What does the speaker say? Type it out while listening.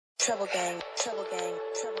Trouble gang, trouble gang,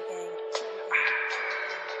 trouble gang, trouble gang.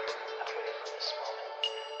 I've waited for this moment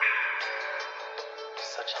for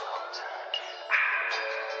such a long time.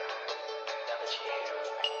 Now that you're here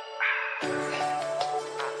with me,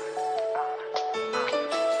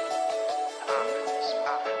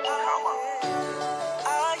 come on.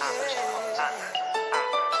 Such a long time.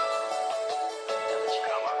 Now that you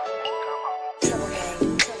come on. Trouble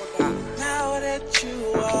gang, trouble gang. Now that you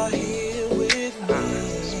are here with me,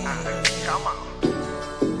 Come on.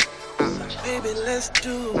 baby, let's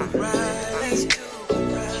do it right. Let's do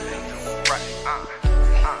it right.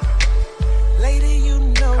 Lady, you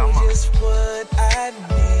know Come on. just what I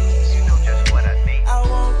need. You know just what I need. I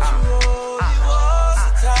want you all so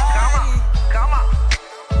tight. Come on. Come on.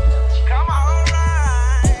 Come on.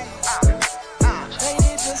 Alright.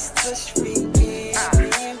 Lady, just touch me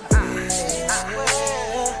anywhere.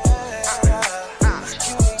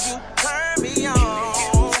 You turn me on.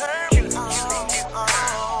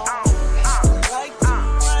 Like to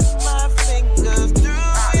run my fingers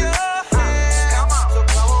through your hair. So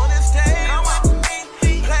come on and stay with me,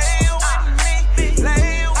 play with me,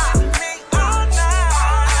 play with me all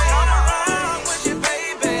night. I wanna ride with you,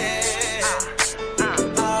 baby,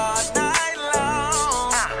 all night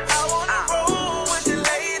long. I wanna roll with you,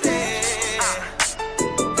 lady,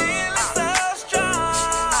 feeling so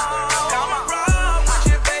strong. I wanna ride with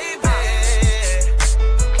you, baby,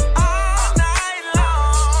 all night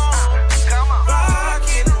long. Come on.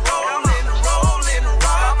 Rockin', rollin', rollin',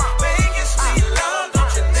 rock, making sweet love,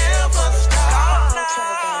 don't you never stop.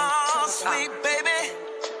 No, sweet baby,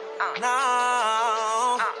 no.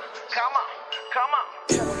 Come on. Come on.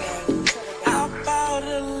 Trouble gang, trouble gang. How about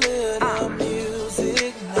a little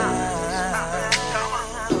music now?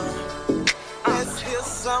 Let's hear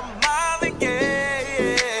some Marvin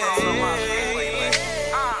Gaye.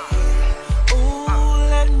 Ooh,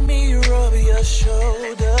 let me rub your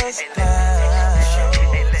shoulders down.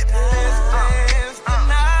 Let's dance the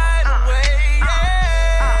night away,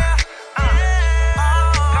 yeah.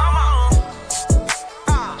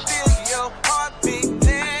 Feel your heartbeat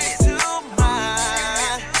next to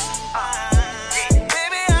mine.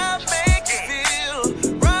 Baby, I'll make you feel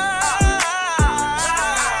right.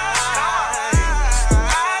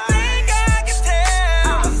 I think I can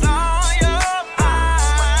tell what's on your mind.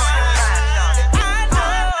 I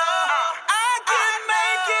know I can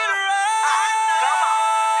make it right.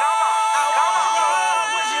 I wanna roll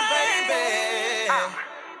with you, baby,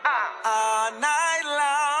 all night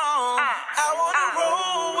long. I wanna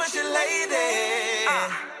roll with you, lady,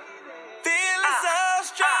 feeling so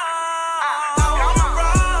strong. I wanna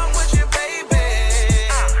roll with you, baby,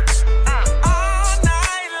 all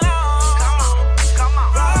night long.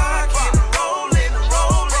 Rockin', rollin',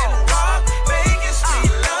 rollin', rock, making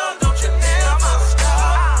sweet love, don't you never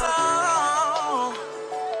stop.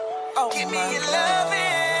 Oh, give me your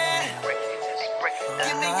loving,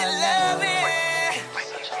 give me your loving,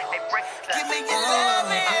 give me your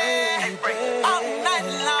loving, all night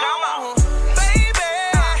long. Baby,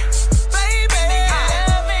 baby,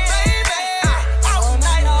 baby, all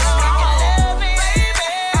night long. Baby,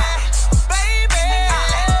 baby,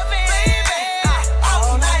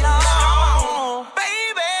 all night long.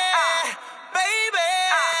 Baby, baby,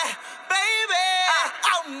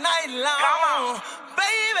 all night long.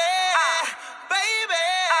 Baby, baby,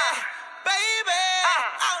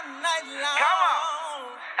 all night long. Come on.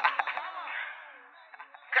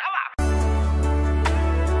 Come on.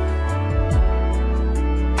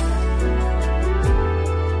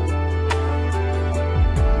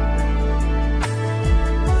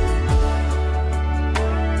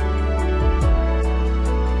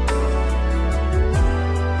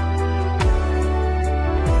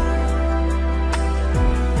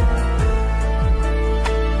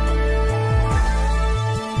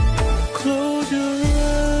 Close your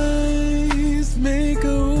eyes, make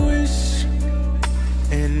a wish,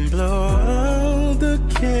 and blow out the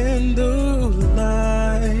candlelight.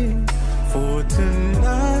 For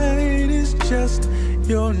tonight is just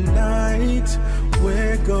your night.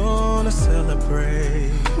 We're gonna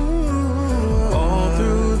celebrate all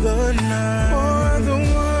through the night. For the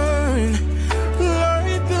one,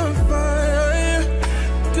 light the fire.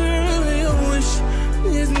 Girl, your wish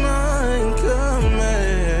is mine. Come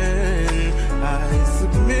in. I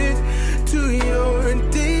submit to your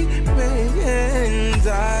demands.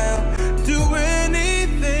 I'll do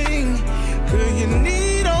anything, 'cause you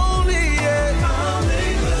need only it. I'll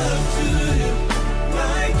make love to you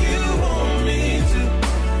like you want me to,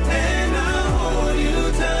 and I'll hold you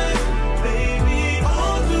tight, baby,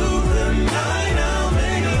 all through the night.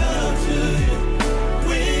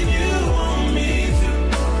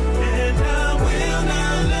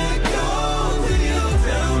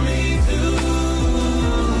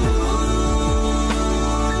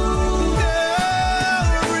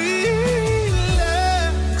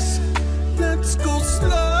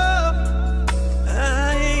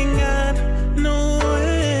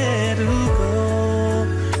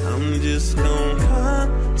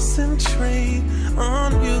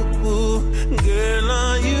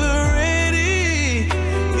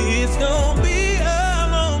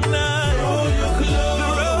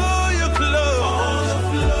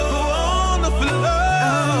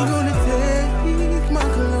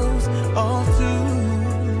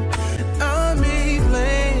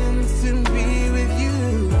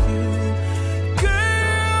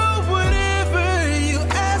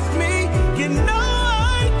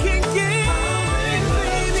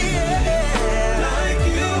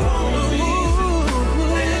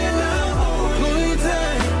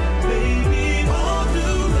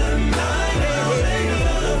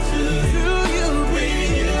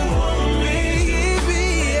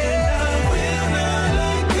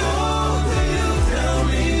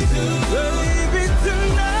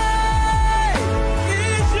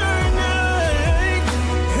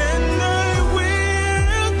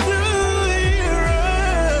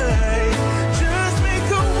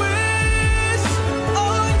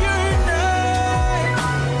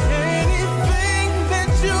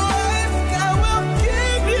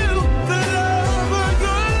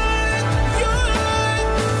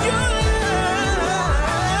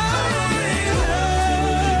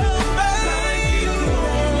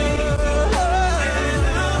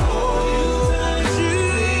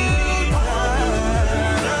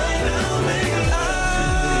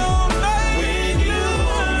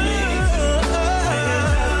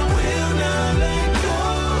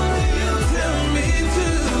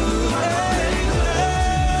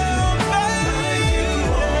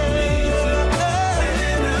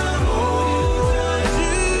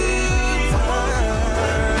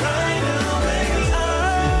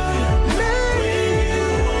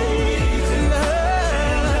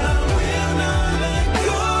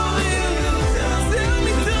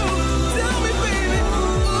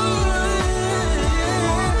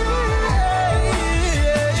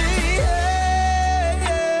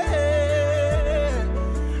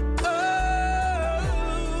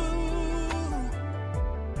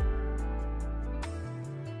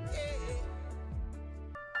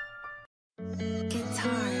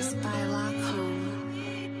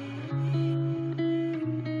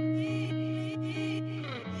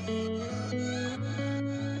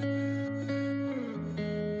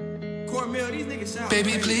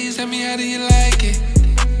 Baby, please tell me how do you like it?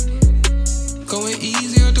 Going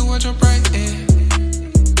easy or do I jump right in?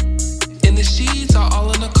 In the sheets or all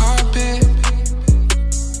on the carpet?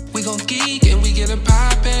 We gon' geek and we get it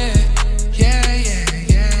poppin'. Yeah, yeah,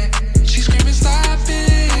 yeah. She screaming, stop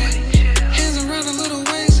it. Hands around a little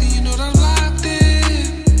waist and you know that I'm locked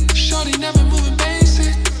in. Shorty never moving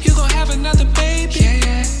basic. You gon' have another baby. Yeah,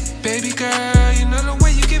 yeah. Baby girl, you know the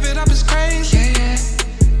way you give it up is crazy. Yeah, yeah.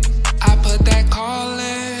 I put that call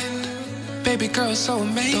in. Baby girl, so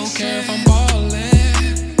amazing. Don't care if I'm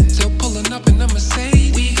ballin'. Still pulling up in the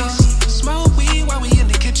Mercedes. We gon' smoke weed while we in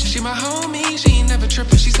the kitchen. She my homie, she ain't never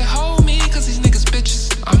trippin'. She said hold me, cause these niggas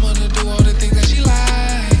bitches. I'm gonna do all the things that she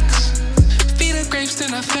likes. Feed her grapes,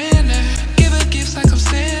 then I fan her. Give her gifts like I'm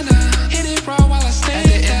Santa. Hit it raw while I stand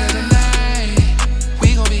at the end of the night.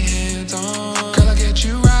 We gon' be hands on. Girl, I'll get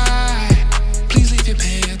you right. Please leave your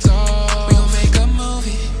pants on. We gon' make a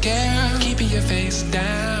movie, girl. Keeping your face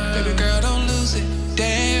down. Baby girl, don't lose it.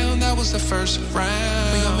 Damn, that was the first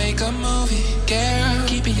round. We gon' make a movie, girl.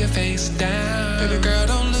 Keeping your face down. Baby girl,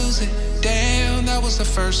 don't lose it. Damn, that was the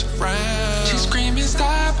first round. She screaming,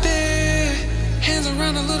 stop it. Hands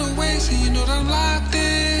around a little waist and you know that I'm locked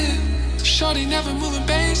in. Shorty never moving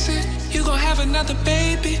basic. You gon' have another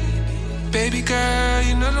baby. Baby girl,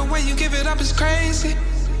 you know the way you give it up is crazy.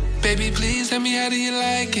 Baby, please tell me how do you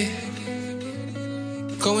like it?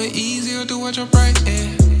 Going easy or do I jump right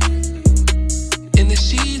in? In the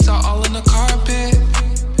sheets or all on the carpet?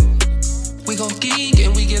 We gon' geek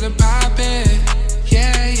and we get it poppin'.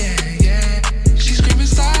 Yeah, yeah, yeah. She screaming,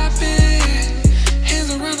 stop it. Hands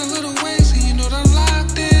around a little waist and you know that I'm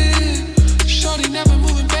locked in. Shorty never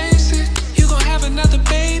moving basic. You gon' have another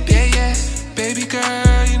baby. Yeah, yeah. Baby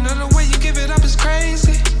girl, you know the way you give it up is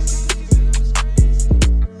crazy.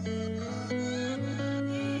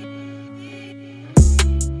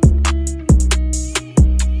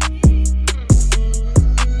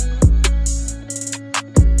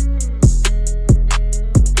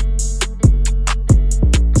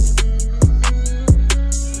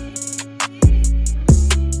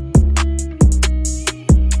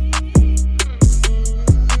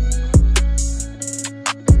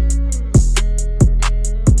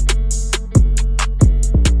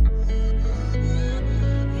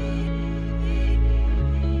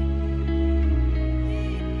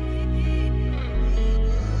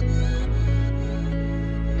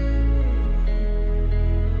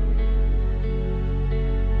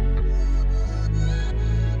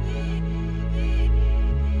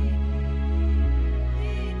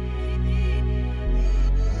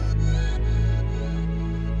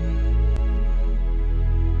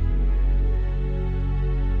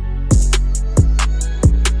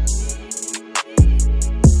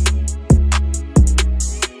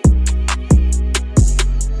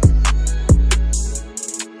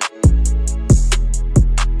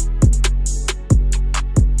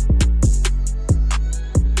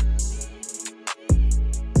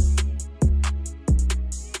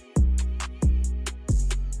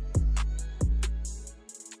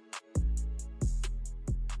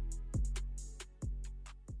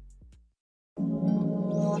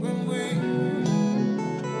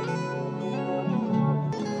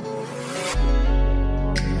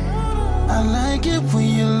 I like it when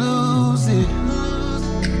you lose it.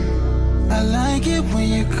 I like it when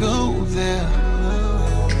you go there.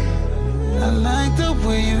 I like the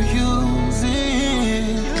way you use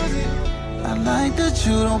it. I like that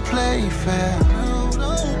you don't play fair.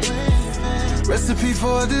 Recipe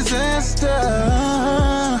for disaster.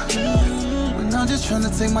 When I'm just trying to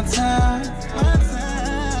take my time.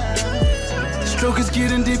 Stroke is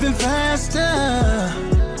getting deep and faster.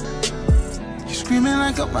 Screaming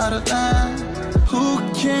like I'm out of line. Who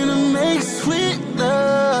can make sweet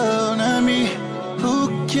love? Not me.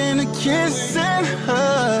 Who can kiss and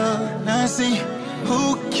hug? Not see.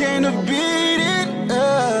 Who can beat it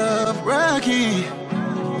up? Rocky.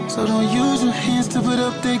 So don't use your hands to put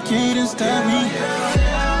up the gate and stop me.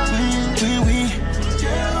 When we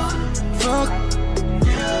fuck.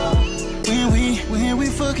 When we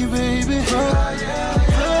fucking baby. Fuck.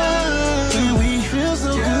 When we feel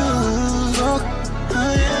so good. Fuck.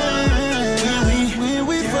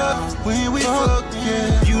 When we fuck,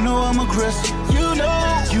 yeah. You know I'm aggressive.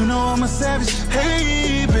 You know I'm a savage.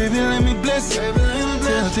 Hey, baby, let me bless you.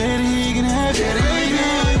 Tell daddy he can have it.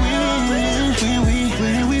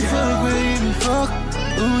 When we fuck, baby, fuck.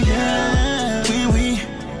 Ooh yeah. When we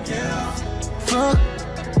fuck.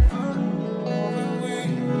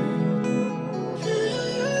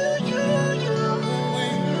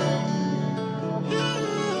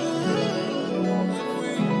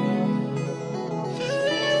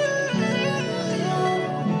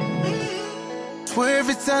 Swear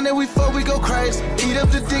every time that we fuck, we go crazy. Eat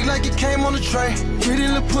up the dick like it came on a tray. Pretty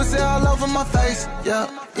little pussy all over my face, yeah.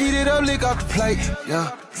 Eat it up, lick off the plate,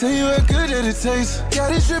 yeah. Tell you how good that it tastes.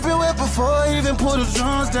 Got it dripping wet before I even pull the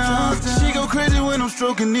drums down. She go crazy when I'm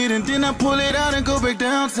stroking it, and then I pull it out and go back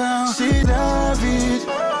downtown. She love it.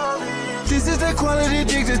 This is that quality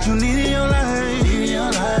dick that you need in your life.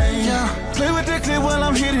 Yeah. Play with that clip while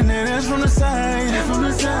I'm hitting it. That's from the side.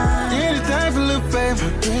 Anything for little baby.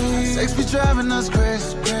 Sex be driving us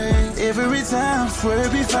crazy. Every time, swear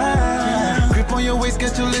it be fine. Grip on your waist,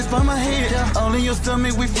 get your lips by my head. All in your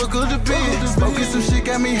stomach, we fuck up the bed. Smoking some shit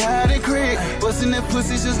got me high than crack. Busting that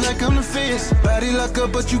pussy just like I'm the fish. Body lock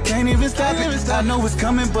up, but you can't even stop it. I know it's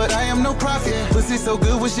coming, but I am no prophet. Pussy so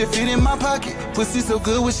good, wish it fit in my pocket. Pussy so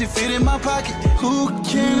good, wish it fit in my pocket. Who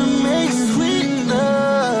can make sweet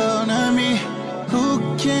love? Not me. Who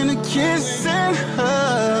can kiss and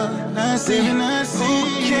hug? Not see. Who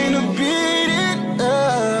can beat it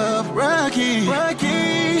up? Rocky.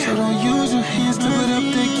 So don't use your hands to put up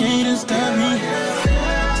the gate and stop me.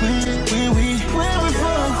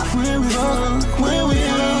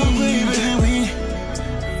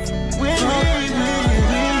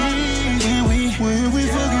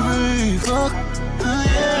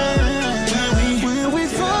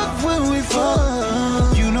 When we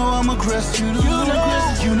fuck, you know I'm aggressive.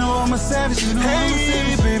 You know I'm a savage.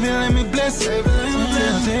 Hey, baby, let me bless it.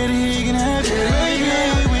 Tell daddy he can have it.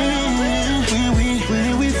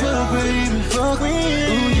 When we fuck, baby, fuck. Ooh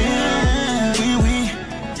yeah. When we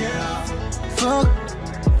fuck.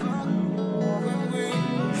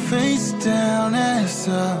 Face down, ass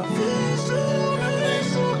up.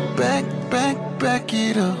 Back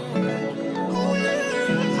it up.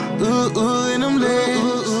 Ooh, in them legs.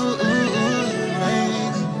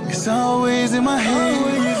 It's always in my head.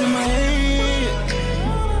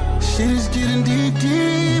 Shit is getting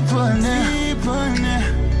deeper now.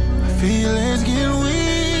 I feel it's getting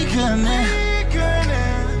weaker now.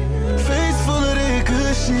 Face full of that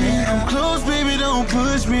good shit. I'm close, baby, don't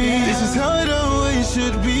push me. This is how it always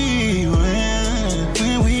should be.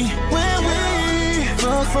 When we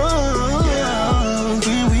fuck.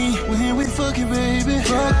 When we fuck it, baby.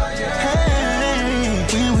 Fuck. Hey.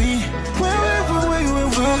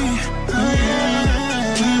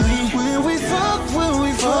 When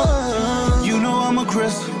we fuck. You know I'm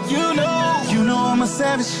aggressive. You know I'm a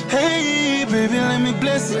savage. Hey, baby, let me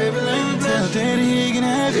bless it. Tell daddy he can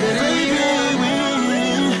have it. Baby,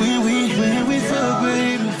 when we fuck,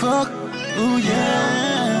 baby, fuck. Ooh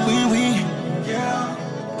yeah. When we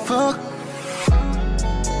fuck.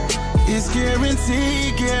 It's guaranteed.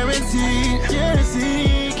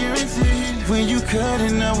 When you cut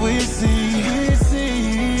it, now we see.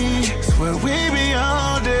 Swear we be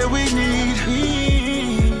all that we need.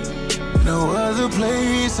 No other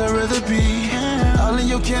place I'd rather be. All in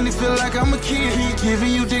your candy feel like I'm a kid.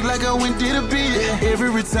 Giving you dick like I went did a bit.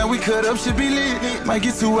 Every time we cut up should be lit. Might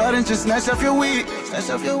get too out and just snatch off your wig.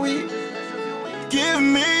 Give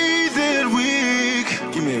me that wig.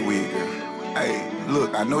 Give me a wig, girl. Hey,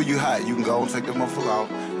 look, I know you hot. You can go and take that motherfucker off.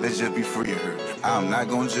 Let's just be free of her. I'm not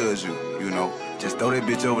gonna judge you, you know. Just throw that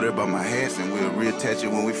bitch over there by my ass and we'll reattach it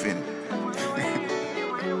when we finish.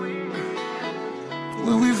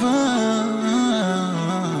 When we find.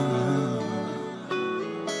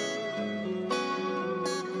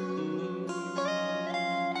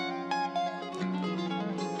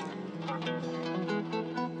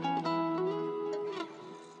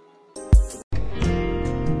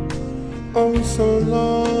 Oh, so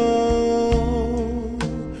long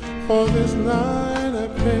for this night I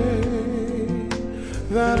pray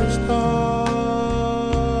that a star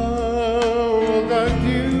will guide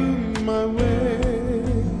you my way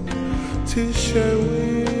to share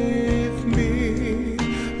with me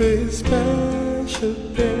this special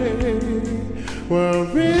day where a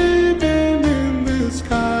ribbon in the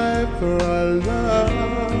sky for our love.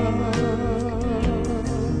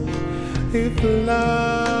 If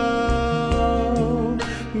love,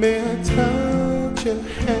 may I touch your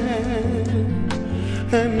hand,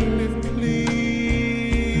 and if please,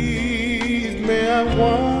 may I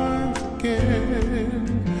once again,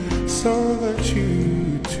 so that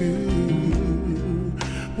you too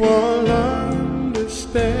will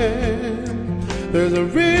understand. There's a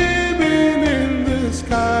ribbon in the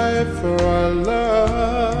sky for our love.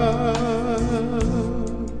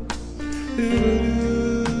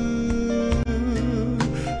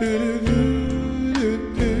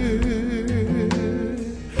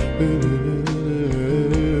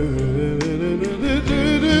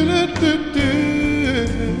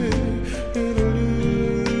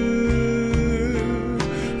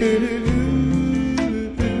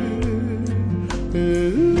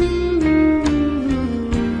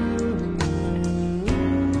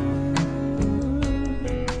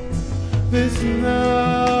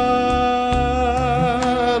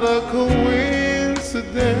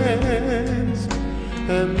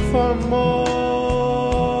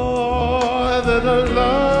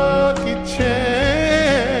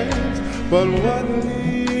 what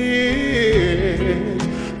lives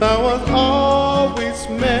that was always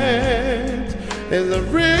meant as a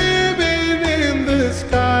ribbon in the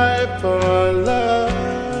sky for our love.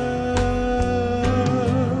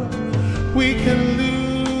 We can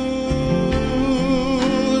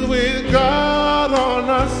lose with God on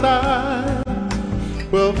our side.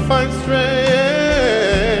 We'll find strength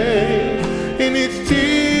in each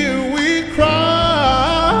tear we cry.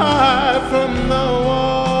 From now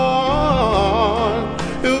on,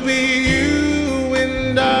 it'll be you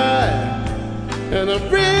and I, and a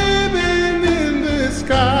ribbon in the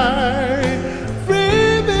sky,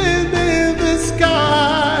 ribbon in the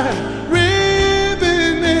sky,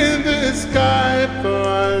 ribbon in the sky for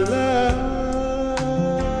our love.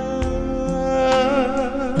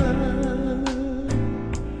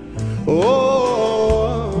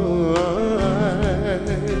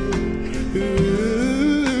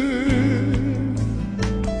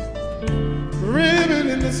 Ribbon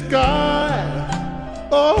in the sky,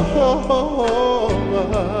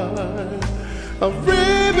 a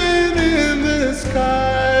ribbon in the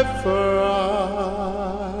sky for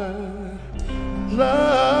our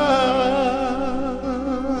love.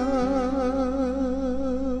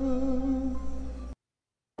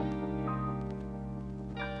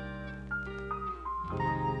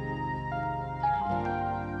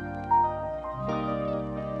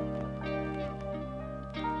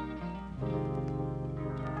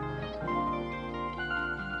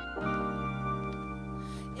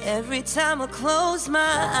 Every time I close my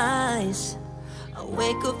eyes, I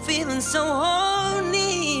wake up feeling so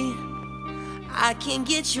horny. I can't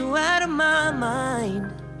get you out of my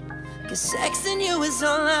mind, 'cause sexing you is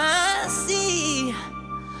all I see.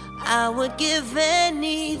 I would give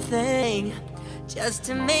anything just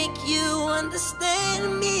to make you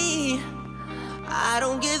understand me. I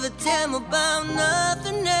don't give a damn about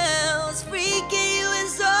nothing else. Freaking you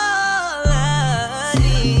is all I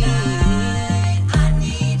need.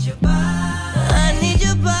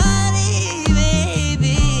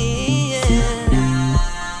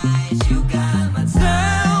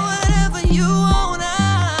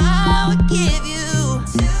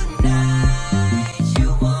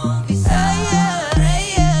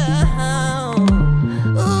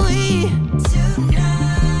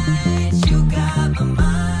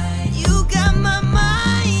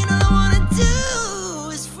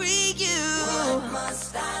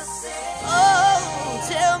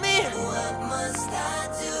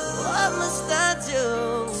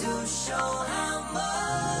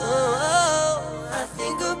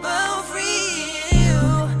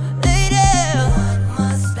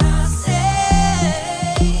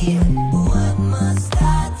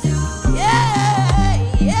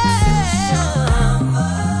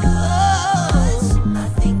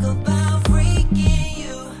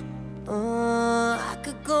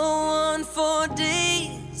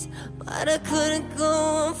 I couldn't go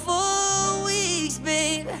on for weeks,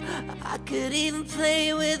 babe. I could even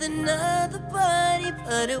play with another body,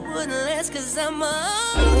 but it wouldn't last 'cause I'm a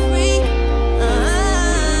freak.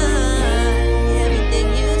 Everything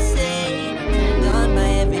you say, turned on by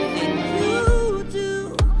everything you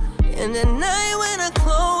do. And the night when I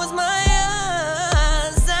close my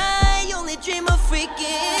eyes, I only dream of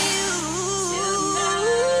freaking you.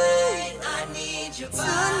 Tonight, I need your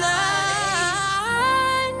body.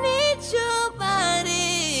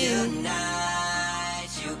 Tonight.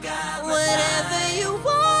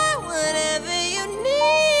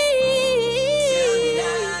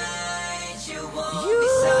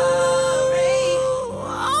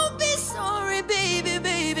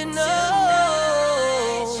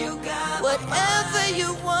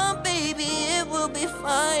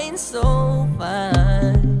 So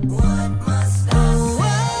fine. What must I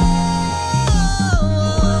say?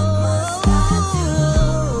 What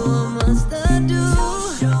must I do? To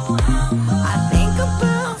show how much I think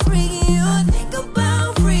about freeing you. I think about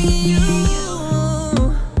freeing you.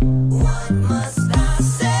 What must I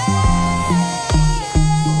say?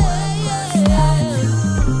 What must I do?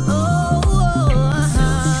 To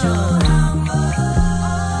show how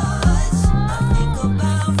much I think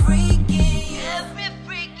about freaking you. Every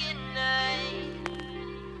freaking night.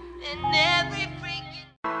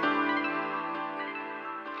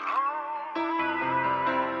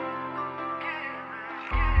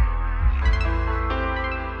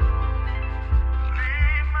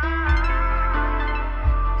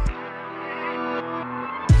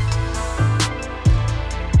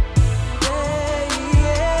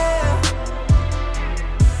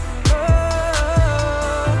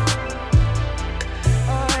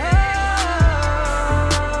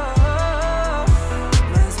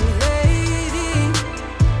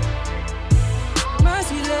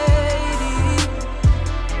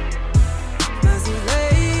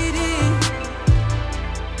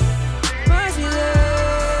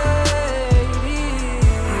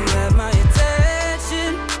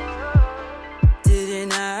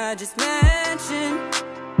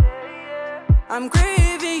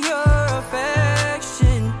 craving your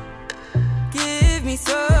affection. Give me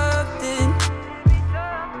something,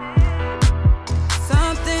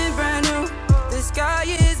 something brand new. The sky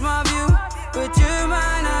is my view, but you're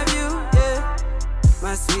mine, I view, yeah.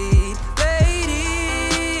 My sweet lady,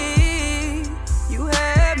 you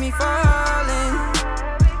had me falling.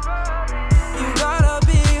 You got a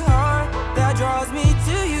big heart that draws me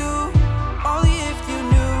to you. Only if you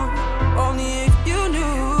knew, only if you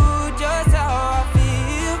knew just how I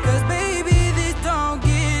feel. 'Cause baby, this don't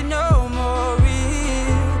get no more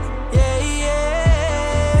real. Yeah,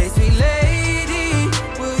 yeah. Hey, sweet lady,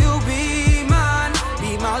 will you be mine?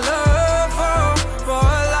 Be my love for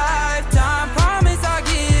a lifetime. Promise I'll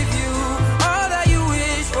give you all that you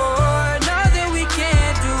wish for. Nothing we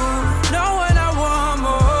can't do, no one I want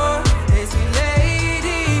more. Hey, sweet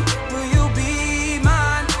lady, will you be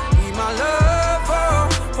mine? Be my love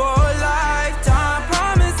for a lifetime.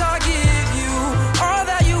 Promise I'll give you all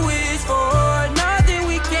that you wish for. Nothing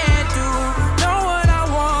we can't do, no one I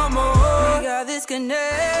want more. We got this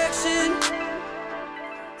connection,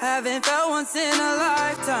 haven't felt once in a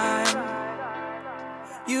lifetime.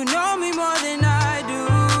 You know me more than I do,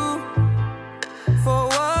 for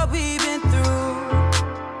what we've been through.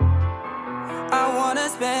 I wanna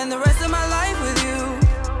spend the rest of my life with you.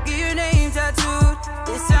 Get your name tattooed.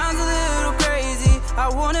 It sounds a little crazy. I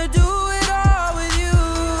wanna do it all with you,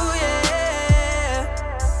 yeah.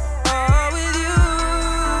 All with you.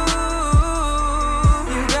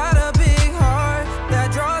 You got a big heart that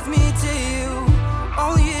draws me to you.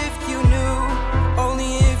 Only if you knew,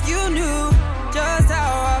 only if you knew just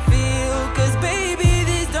how I feel. 'Cause baby,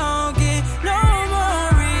 this don't get no more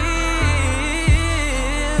real.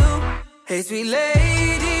 Hey, sweet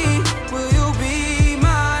lady, will you be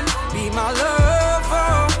mine? Be my love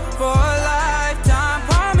for a lifetime.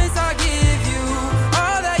 Promise I'll give you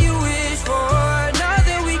all that you wish for.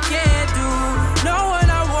 Nothing we can't do, no one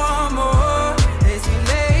I want more. Hey, sweet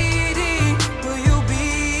lady, will you be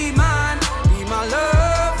mine? Be my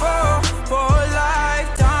love for a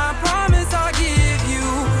lifetime. Promise I'll give you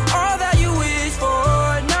all that you wish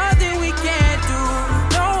for. Nothing we can't do,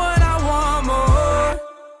 no one I want more.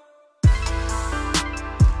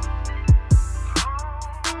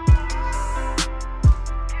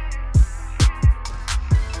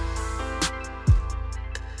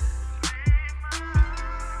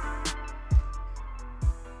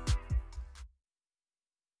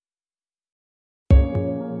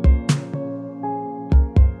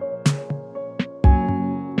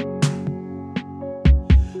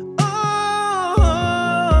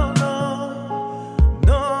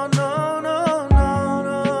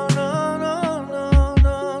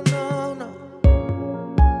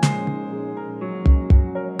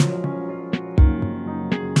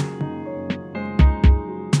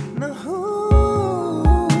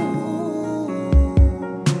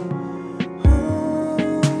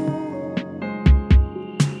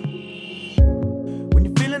 When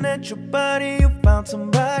you're feeling at your body, you found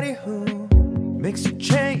somebody who makes you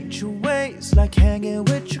change your ways, like hanging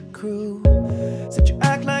with your crew. Said you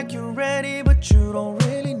act like you're ready, but you don't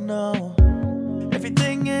really know.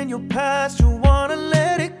 Everything in your past, you wanna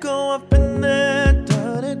let it go. I've been there,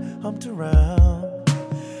 done it, humped around.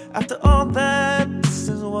 After all that, this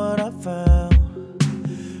is what I found.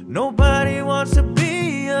 Nobody wants to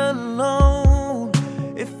be alone.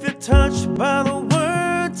 If you're touched by the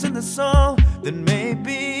words in the song, then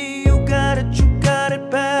maybe you got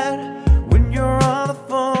it bad. When you're on the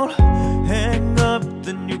phone, hang up,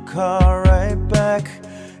 then you call right back.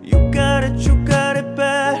 You got it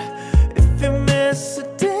bad. If you miss a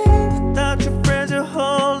day without your friends, your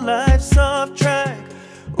whole life's off track.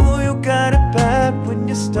 Ooh, you got it bad when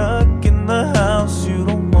you're stuck in the house. You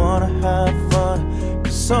don't wanna have fun,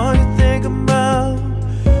 'cause all you think about.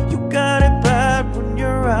 You got it bad when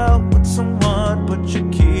you're out with someone, but you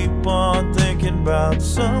keep on thinking about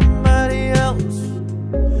somebody else.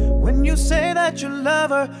 When you say that you love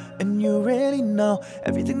her and you really know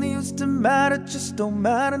everything that used to matter just don't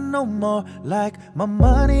matter no more. Like my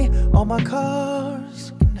money, all my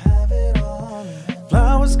cars, can have it all.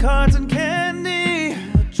 Flowers, cards, and candy.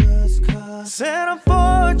 Said I'm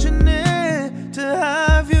fortunate to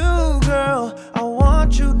have you, girl. I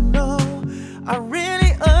want you to know I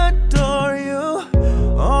really adore you.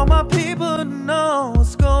 All my people know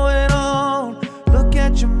what's going on. Look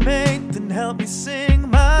at your mate, then help me sing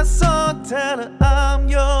my song. Tell her I'm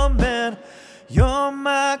your man, you're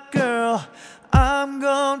my girl. I'm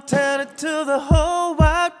gonna tell it to the whole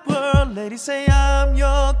wide world. Ladies, say I'm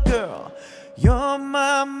your girl, you're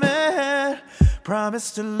my man.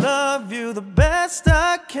 Promise to love you the best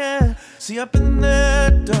I can. See, I've been there,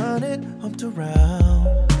 done it, humped around.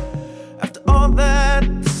 After all that,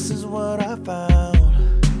 this is what I found.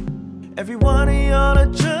 Every one of y'all are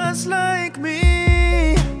just like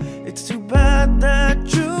me. It's too bad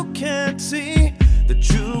that you can't see that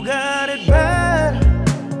you got it bad.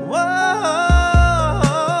 Whoa,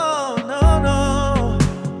 no, no.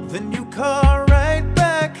 Then you call right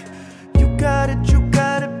back. You got it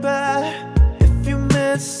bad. If you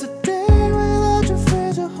miss a day without your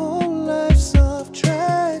friends, your whole life's off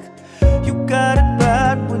track. You got it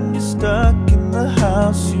bad when you're stuck in the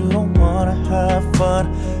house. You don't wanna have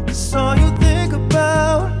fun, 'cause all you think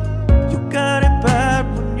about. You got it bad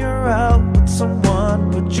when you're out with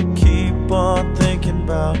someone, but you keep on thinking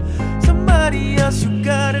about somebody else. You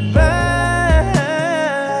got it bad.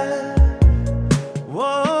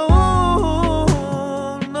 Whoa,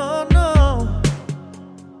 no, no.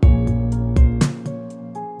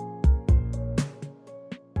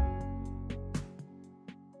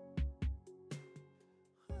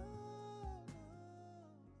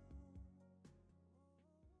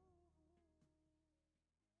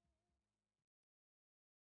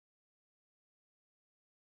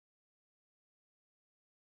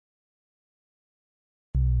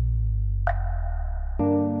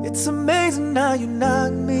 It's amazing how you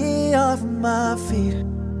knock me off my feet.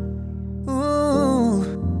 Ooh.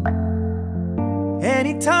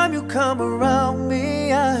 Anytime you come around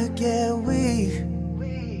me, I get weak.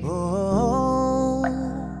 Oh.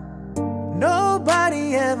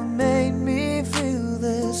 Nobody ever made me feel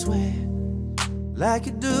this way like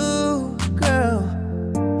you do, girl.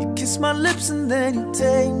 You kiss my lips and then you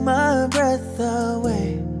take my breath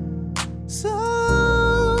away. So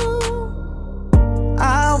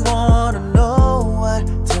I wanna know what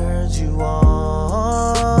turns you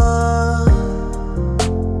on,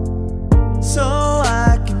 so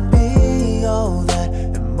I can be all that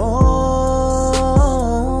and more.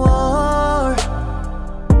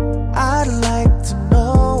 I'd like to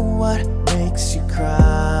know what makes you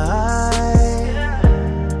cry,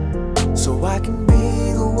 so I can be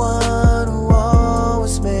the one who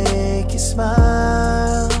always make you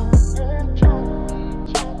smile.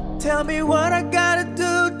 Tell me what I gotta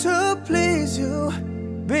do to please you.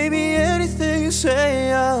 Baby, anything you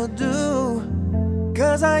say I'll do,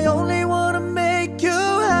 'cause I only wanna make you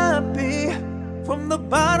happy. From the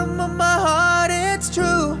bottom of my heart, it's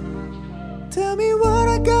true. Tell me what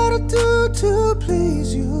I gotta do to please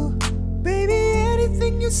you. Baby,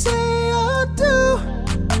 anything you say I'll do,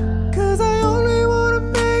 'cause I only wanna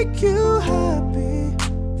make you happy.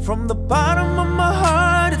 From the bottom of my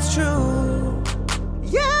heart, it's true.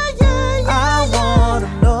 Yeah, yeah, yeah. I wanna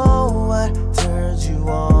know what turns you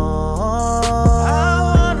on. I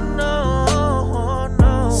wanna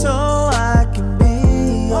know, so I can be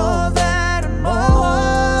all that and more.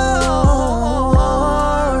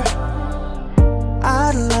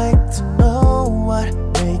 I'd like to know what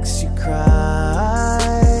makes you cry,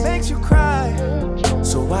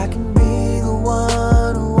 so I can be the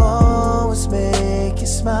one who always make you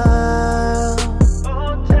smile.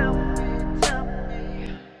 Oh, tell me.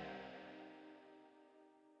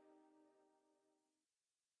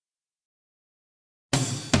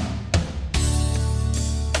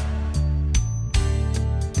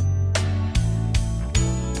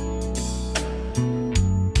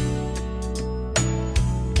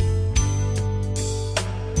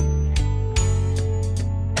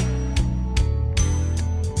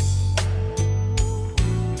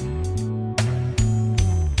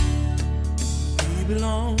 We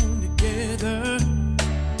belong together,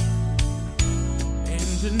 and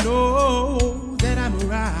to know that I'm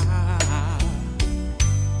around.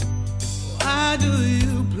 Why do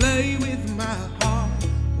you play with my heart?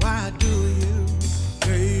 Why do you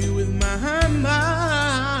play with my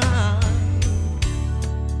mind?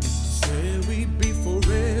 Said we'd be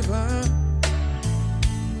forever,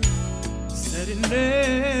 said it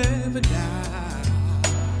never died.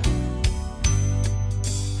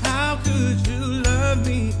 How could you love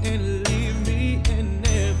me and leave me and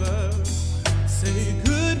never say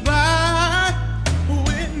goodbye?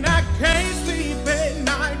 When I can't sleep at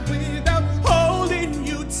night without holding you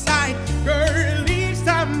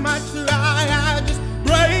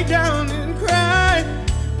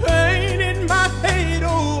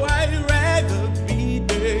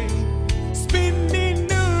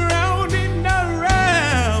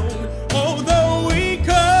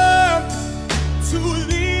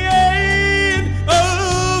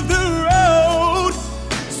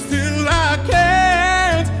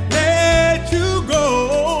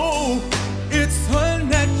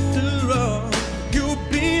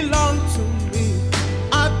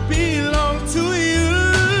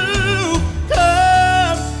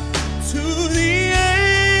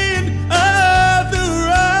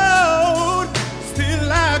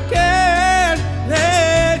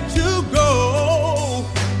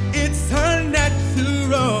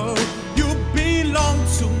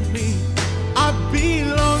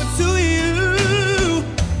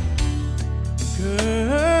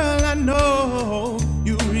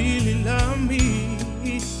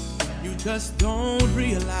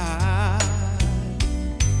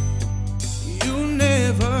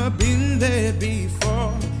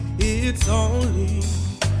it's only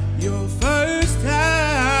your first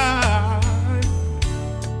time.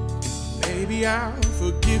 Maybe I'll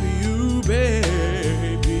forgive you,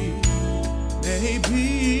 baby.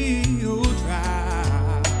 Maybe you'll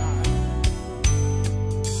try.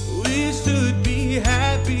 We should be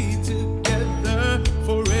happy together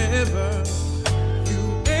forever,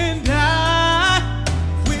 you and I.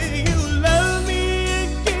 Will you love me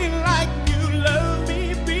again like you loved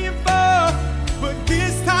me before? But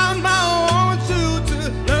this time I want you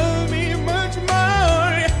to love me much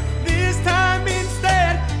more. This time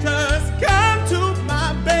instead, just come to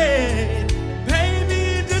my bed.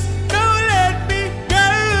 Baby, just don't let me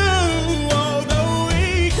go. Although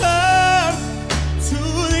we come to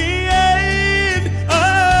the end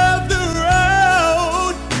of the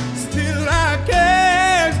road, still I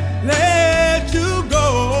can't let you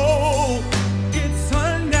go. It's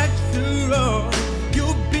unnatural. You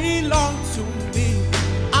belong to me,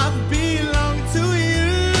 I belong to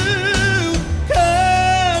you.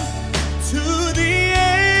 Come to the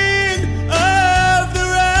end of the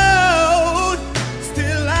road,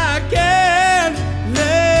 still I can't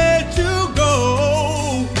let you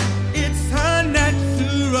go. It's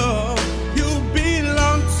unnatural. You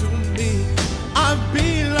belong to me, I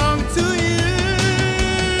belong to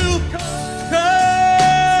you.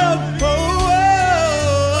 Come,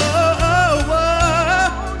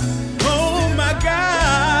 oh my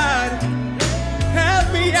God,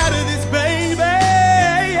 help me out of this, baby.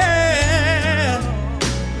 Yeah.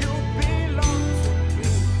 You belong to me,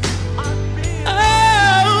 I belong.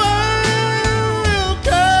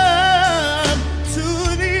 Come to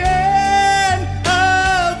the end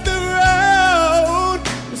of the road,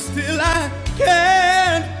 still I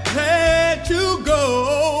can't let you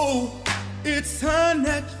go. It's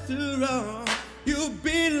unnatural. You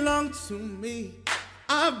belong to me,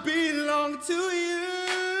 I belong to you.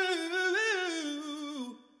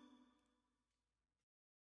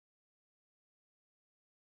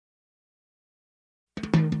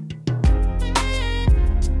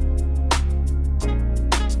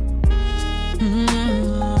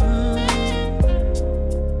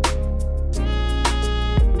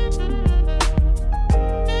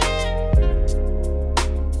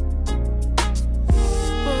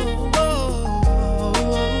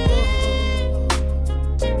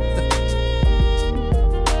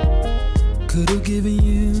 Could've given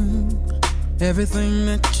you everything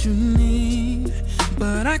that you need,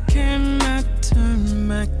 but I cannot turn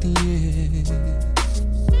back the years.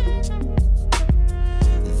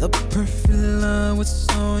 The perfect love was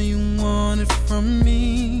all you wanted from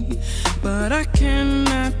me, but I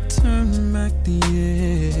cannot turn back the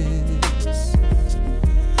years.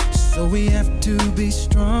 So we have to be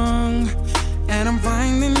strong, and I'm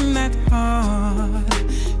finding that hard.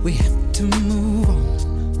 We have to move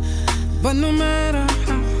on, but no matter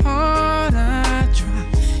how hard I try,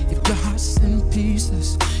 if your heart's in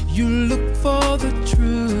pieces, you look for the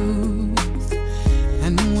truth.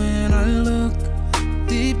 And when I look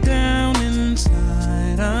deep down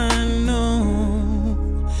inside, I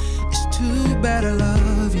know it's too bad I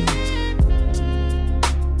love you.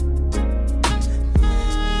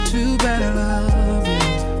 Too bad I love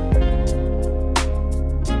you.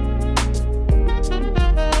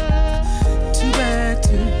 Too bad,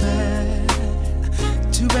 too bad.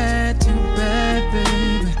 Too bad, too bad,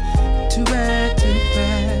 baby. Too bad, too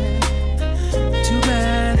bad. Too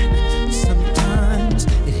bad. Sometimes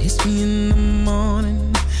it hits me in the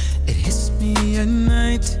morning, it hits me at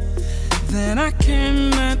night, that I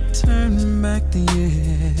cannot turn back the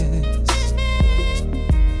years.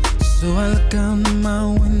 So I look out my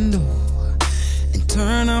window and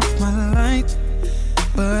turn off my light,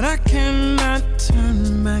 but I cannot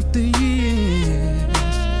turn back the years.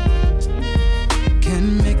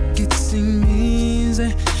 Can't make it seem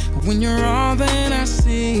easy when you're all that I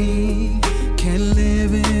see. Can't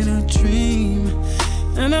live in a dream,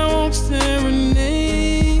 and I won't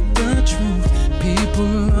serenade the truth.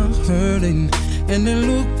 People are hurting and they're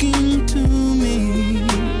looking to me,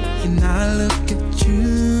 and I look at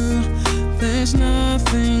you, there's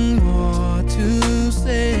nothing more to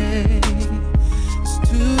say. It's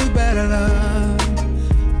too bad I love,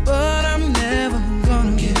 but I'm never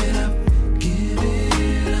gonna give it up. Give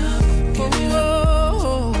it up, give it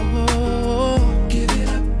up. Give it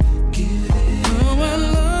up, give it up. Oh, I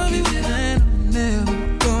love you and I'm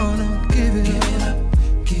never gonna give it up.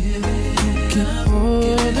 Give it up, give it up. Keep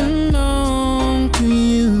holding on to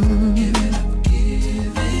you.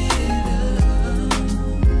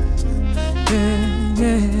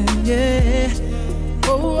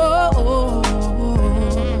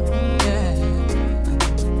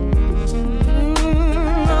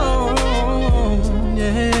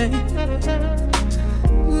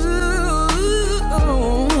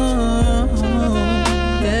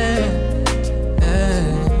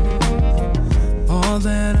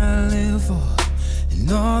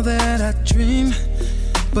 that I dream,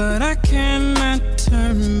 but I cannot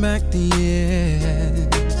turn back the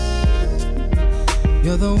years.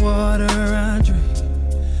 You're the water I drink,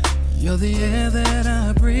 you're the air that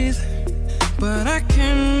I breathe, but I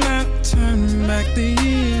cannot turn back the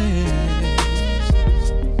years.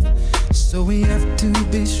 So we have to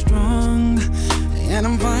be strong, and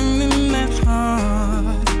I'm finding that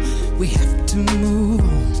hard. We have to move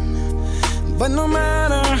on, but no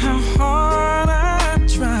matter how hard I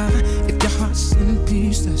try, if your heart's in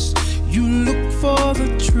pieces, you look for the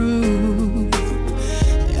truth.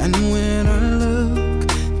 And when I look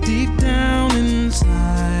deep down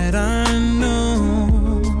inside, I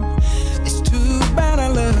know it's too bad I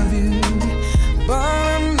love you, but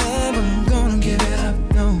I'm never gonna give it up,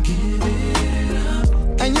 no. Give it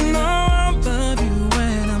up. And you know I love you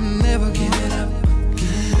and I'm never give it up.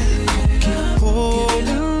 I'll keep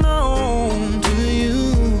holding on to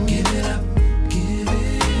you. Give it up, give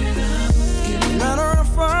it up. No matter how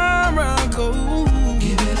far I go,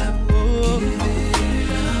 give it up, oh. Give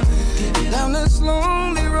it up. Down this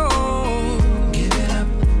lonely road, give it up,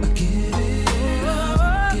 give it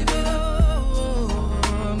up, give it up,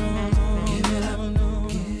 give it up, give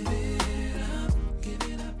it up, give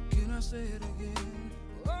it up. Can I say it again?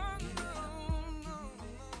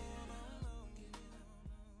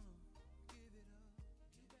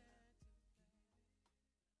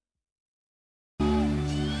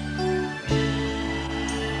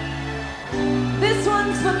 This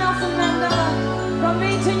one's for Nelson Mandela, from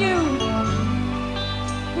me to you.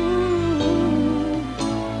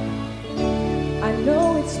 I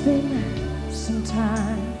know it's been some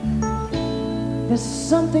time. There's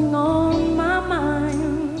something on my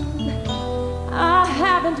mind. I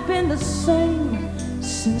haven't been the same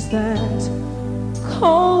since that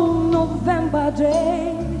cold November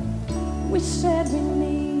day. We said we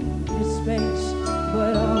needed space,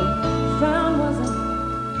 but all we found was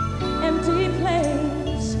an empty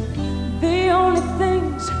place. The only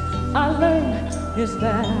things I learned is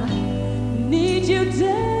that I need you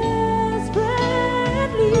desperately.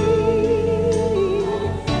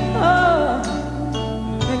 Oh,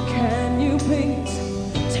 and can you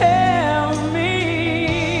please tell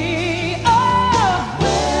me, oh,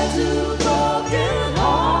 where do broken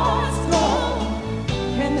hearts go?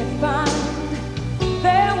 Can they find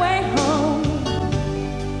their way home?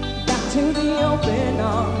 Back to the open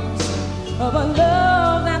arms of a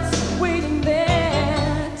love that's waiting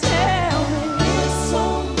there. Tell me, is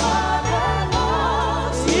somebody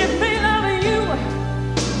lost? If they love you,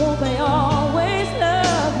 won't they always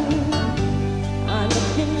love you? I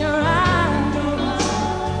look in your eyes,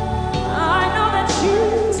 I know that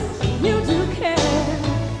you do care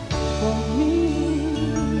for me.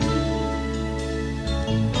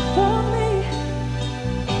 For me,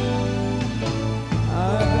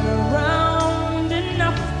 I've been around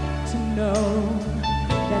enough to know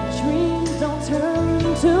that dreams don't turn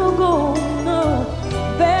to gold. No,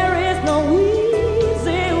 there is no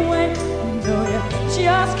easy way. No, you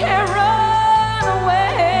just can't run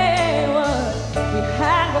away. What we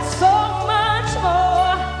had was so much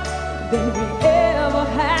more than we ever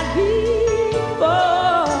had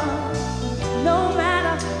before. No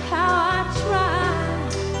matter how I try,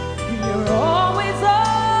 you're always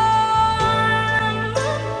on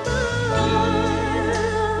my mind.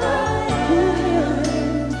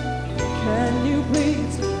 Can you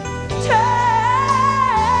please tell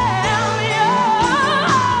me,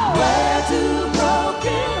 oh, where do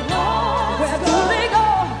broken hearts, where do they go?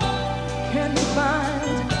 Can they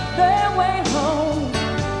find their way home?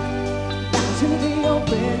 Back to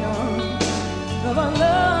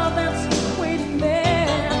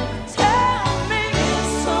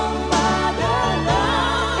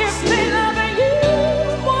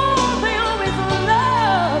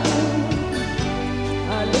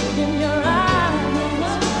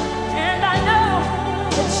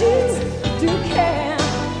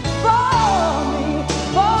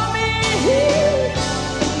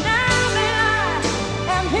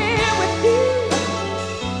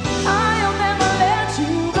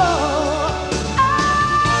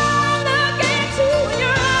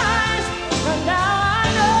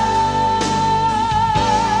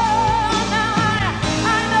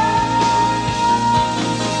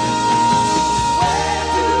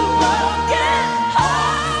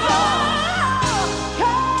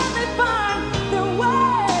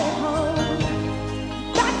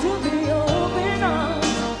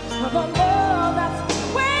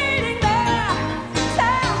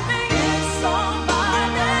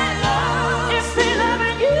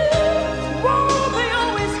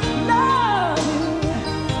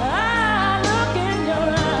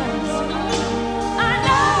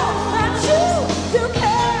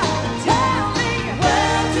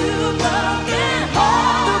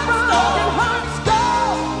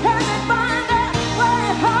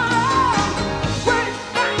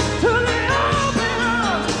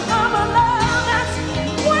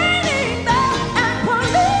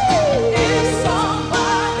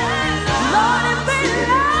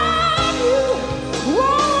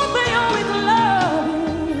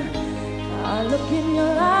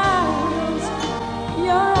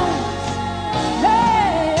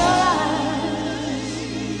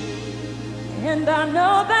I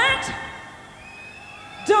know that.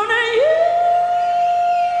 Don't you?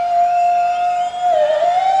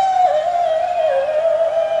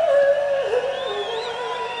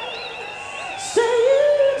 Say you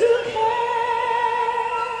do care.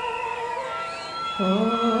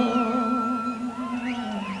 Oh,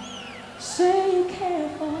 say you care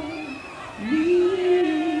for me.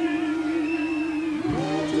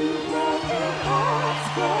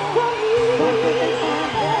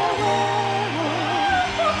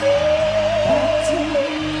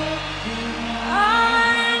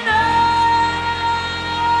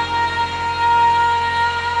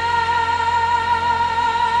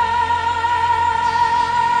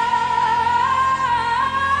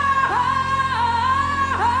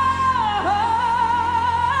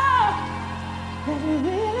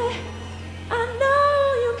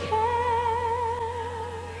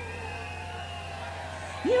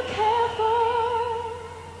 You care for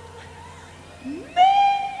me.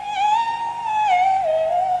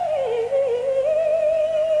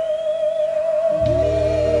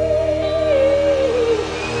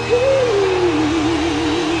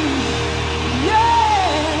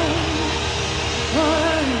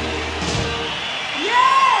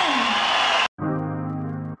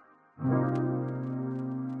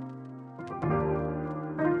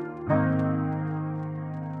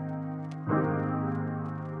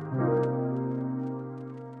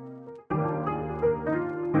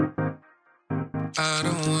 I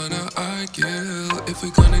don't wanna argue if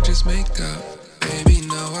we're gonna just make up. Baby,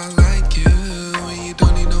 no, I like you and you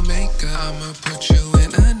don't need no makeup. I'ma put you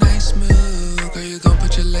in a nice mood, girl, you gon'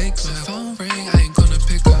 put your legs up. Phone ring, I ain't gonna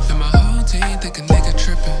pick up. And my whole team think a nigga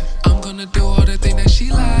trippin'. I'm gonna do all the things that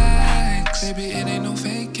she likes. Baby, it ain't no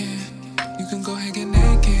faking. You can go ahead and get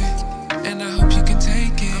naked, and I hope you can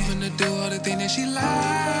take it. I'm gonna do all the things that she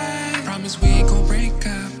likes. Promise we ain't gon' break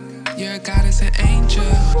up. You're a goddess and angel.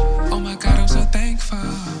 Oh my God, I'm so thankful.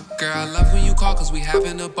 Girl, I love when you call, cause we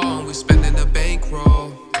having a ball and we spending a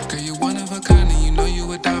bankroll. Girl, you one of a kind and you know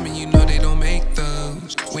you a diamond, you know they don't make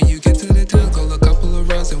those. When you get to the town, go a couple of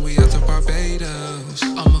runs and we out to Barbados.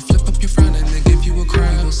 I'ma flip up your front and then give you a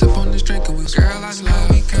crown. We'll sip on this drink and we girl, I know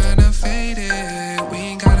we kinda faded. We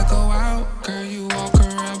ain't gotta go out. Girl, you walk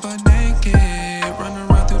around but naked, run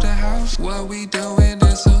around through the house. What we doing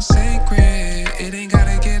is so sacred. It ain't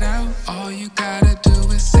gotta get out. All you gotta do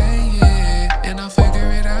is say it, and I'll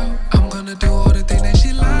figure it out. I'm gonna do all the things that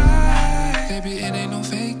she like. Baby, it ain't no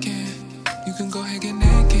faking. You can go ahead and get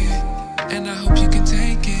naked, and I hope you can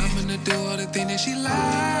take it. I'm gonna do all the things that she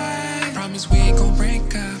like. Promise we ain't gon'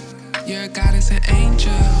 break up. You're a goddess and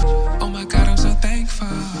angel. Oh my God, I'm so thankful.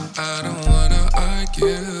 I don't wanna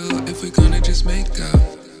argue if we're gonna just make up.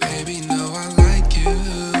 Baby, no, I like you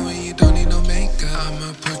and you don't need no makeup.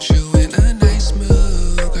 I'ma put you in a nice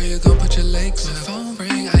mood, girl, you gon' put your legs up. Phone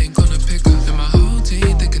ring, I ain't gonna pick up. And my whole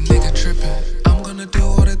team think a nigga trippin'. I'm gonna do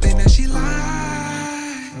all the things that she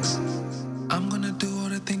likes. I'm gonna do all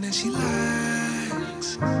the things that she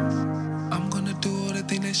likes. I'm gonna do all the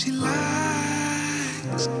things that she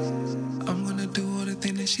likes. I'm gonna do all the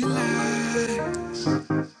things that she likes.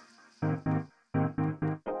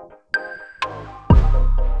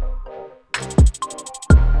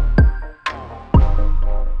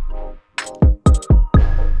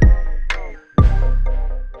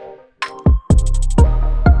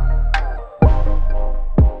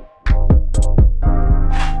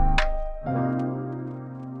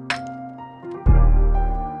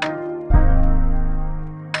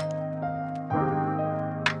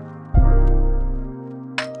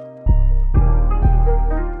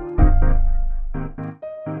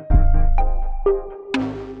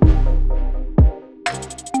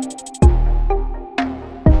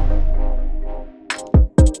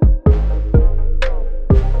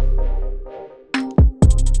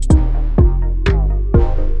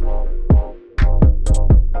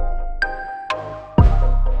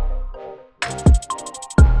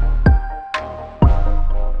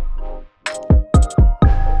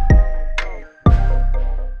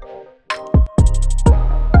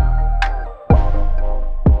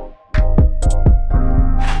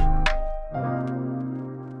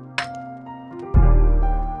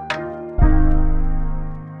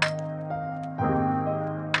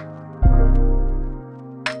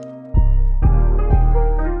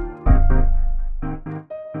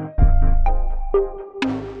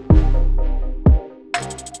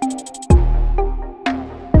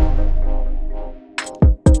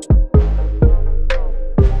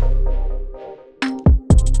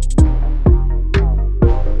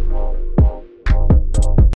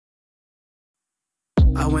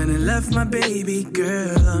 left my baby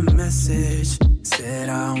girl a message. Said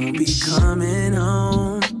I won't be coming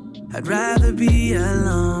home. I'd rather be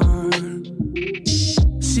alone.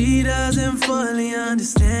 She doesn't fully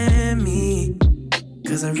understand me,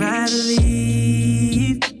 'cause I'd rather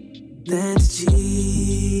leave than to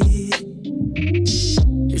cheat.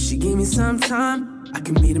 If she give me some time, I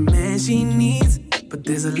can be the man she needs. But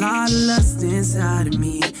there's a lot of lust inside of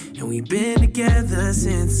me, and we've been together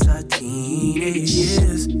since our teenage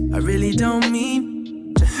years. I really don't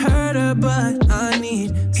mean to hurt her, but I need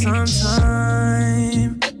some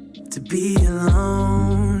time to be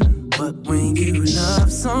alone. But when you love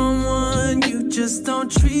someone, you just don't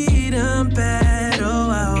treat them bad. Oh,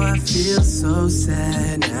 how I feel so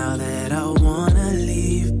sad now that I wanna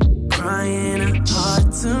leave. Crying a heart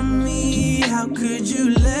to me, how could you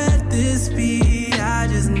let this be? I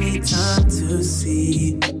just need time to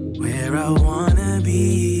see where I wanna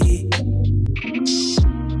be.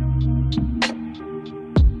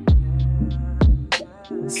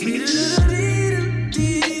 Sweet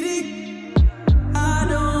I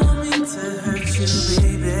don't mean to hurt you,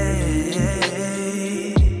 baby.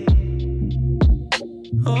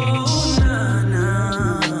 Oh, nah,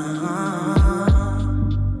 nah.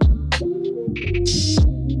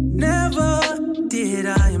 Never did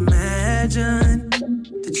I imagine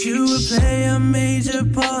that you would play a major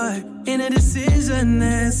part in a decision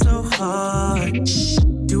that's so hard.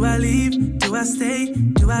 Do I leave? Do I stay?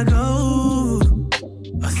 Do I go?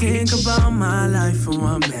 Or think about my life and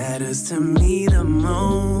what matters to me the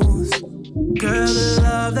most? Girl, the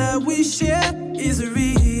love that we share is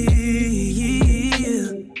real,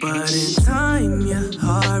 but in time your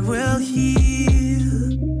heart will heal.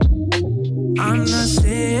 I'm not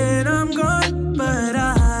saying I'm gone, but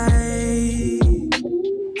I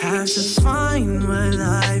have to find what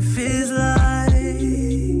life is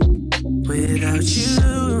like without you.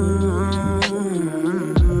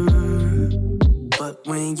 But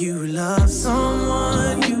when you love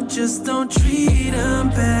someone, you just don't treat them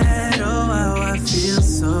bad. Oh, how I feel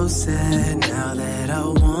so sad now that I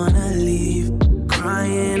wanna leave.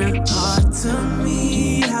 Crying a heart to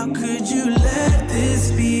me, how could you let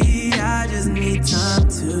this be? I just need time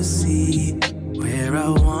to see where I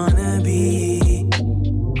wanna be.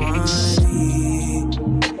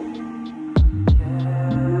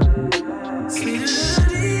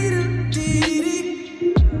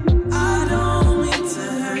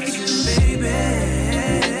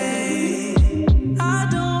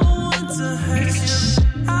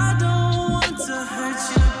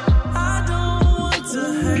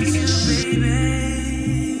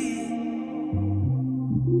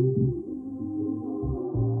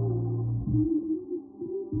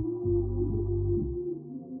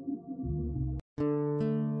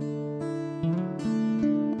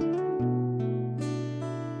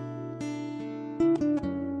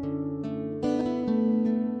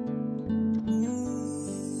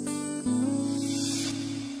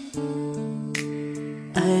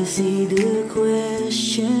 I see the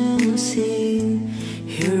questions in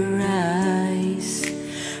your eyes.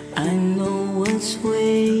 I know what's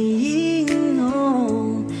weighing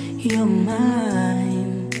on your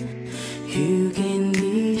mind. You can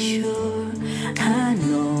be sure I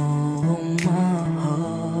know my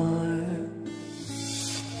heart.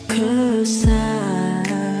 'Cause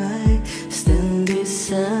I stand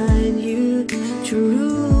beside you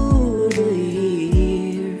through the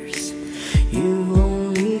years. You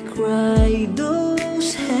only cry those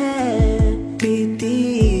happy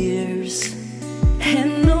tears.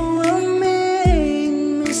 And though I make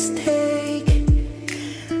mistake,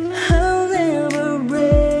 I'll never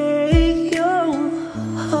break your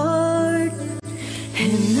heart.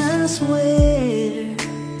 And I swear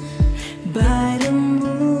by the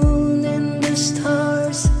moon and the stars,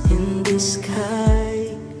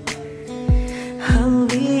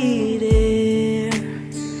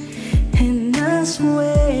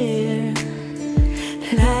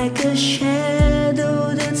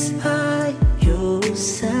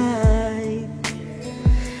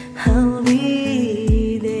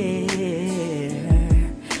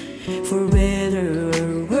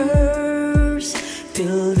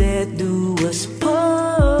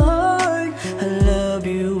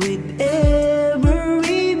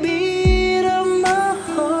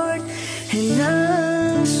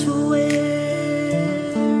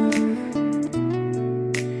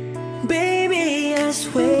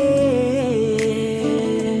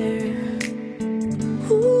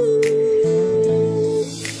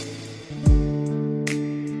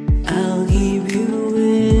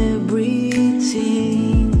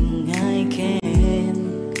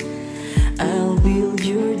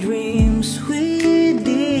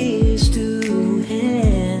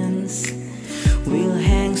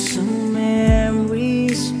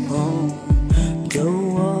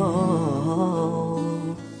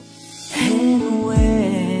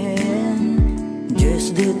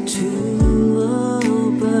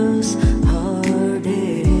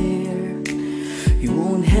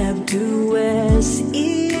 Do as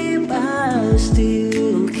if I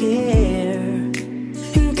still care.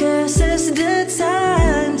 'Cause as the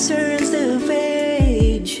time turns the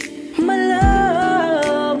page, my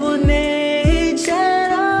love won't age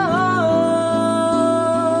at all.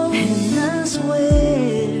 And I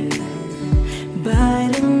swear by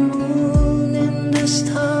the moon and the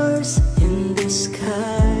stars in the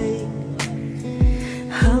sky,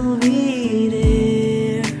 I'll be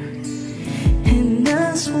there. And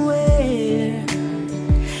I swear,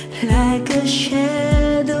 like a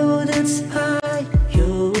shadow that's by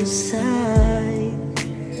your side,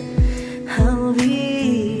 I'll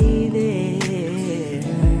be there.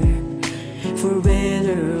 For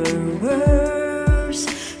better or worse,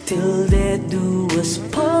 till death do us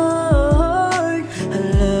part. I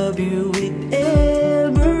love you with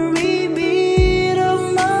every beat of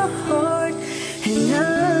my heart. And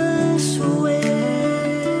I swear,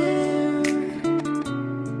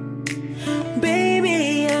 baby,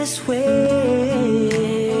 I swear.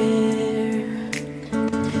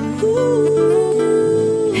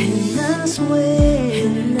 Ooh. And I swear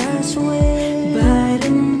by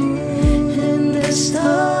the moon and the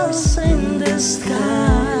stars in the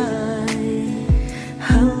sky,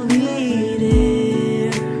 I'll be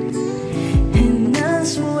there. And I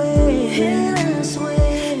swear,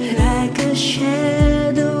 like a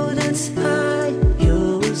shadow that's by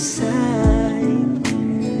your side,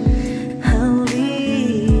 I'll be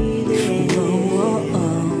there.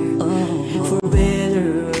 For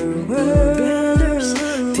better or worse,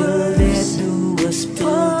 till death do us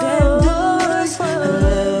part. I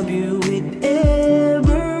love you with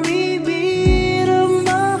every beat of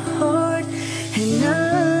my heart. And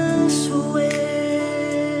I swear,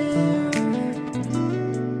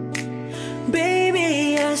 baby,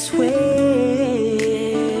 I swear.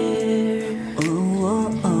 Oh, oh,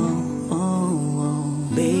 oh, oh, oh,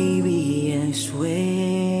 baby, I swear.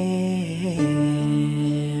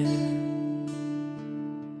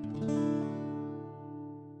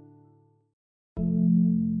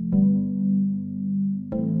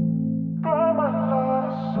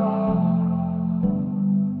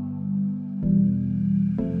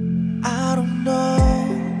 I don't know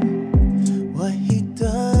what he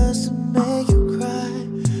does to make you cry,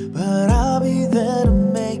 but I'll be there to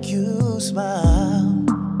make you smile.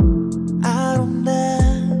 I don't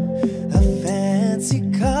have a fancy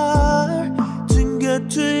car to get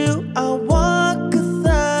to you. I walk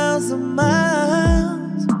 1,000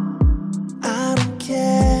 miles. I don't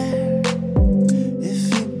care if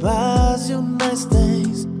he buys you nice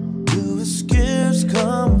things. Do his gifts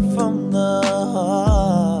come from the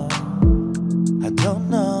heart? I don't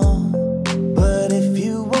know, but if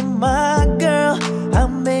you were my girl, I'll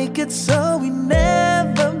make it so we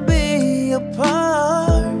never be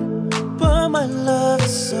apart. But my love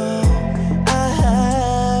is so I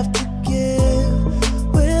have to give.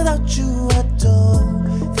 Without you, I don't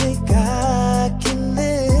think I can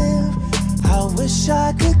live. I wish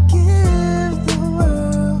I could give the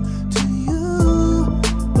world to you,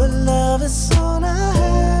 but love is all I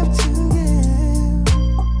have to give.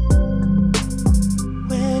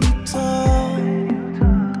 When you talk,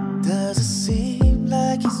 does it seem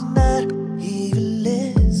like he's not even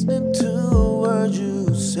listening to a word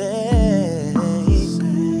you say?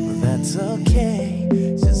 Well, that's okay,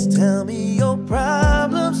 just tell me your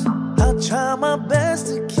problems. I'll try my best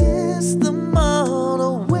to kiss them all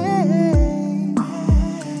away.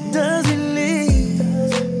 Does he leave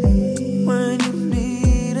when you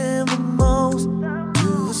need him the most?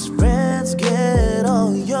 Do his friends get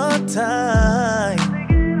all your time?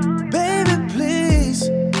 Baby, please,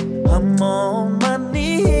 I'm on my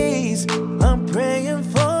knees. I'm praying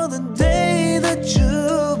for the day that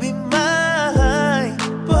you'll be mine.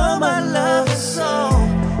 But my love is all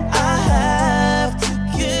I have to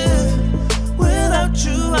give. Without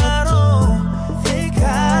you, I don't think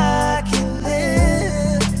I can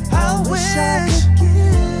live. I wish I could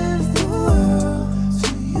give the world to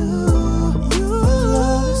you. Your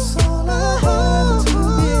love is all I have to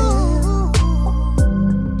give to you.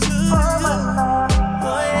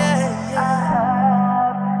 Oh yeah,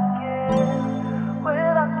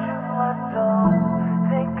 without you, I don't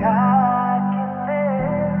think I can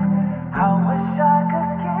live. I wish I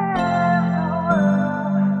could give the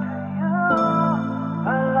world to you.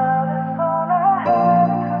 My love is all I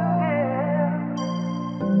have to give.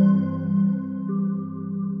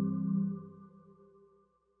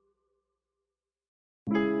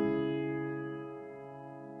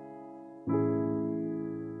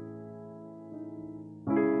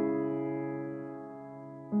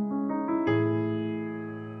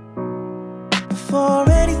 Before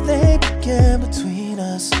anything began between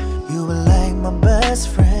us, You were like my best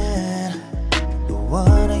friend, the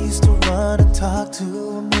one I used to run and talk to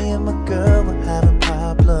when me and my girl were having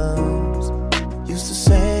problems. Used to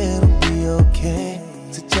say it'll be okay,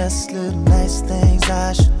 suggest little nice things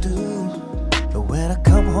I should do. But when I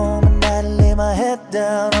come home at night and lay my head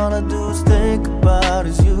down, all I do is think about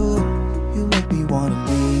is you. You make me wanna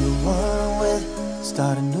be the one I'm with,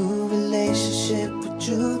 start a new relationship with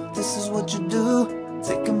you. This is what you do,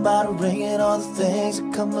 thinking about a ring and all the things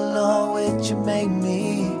that come along with you. Make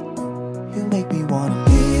me wanna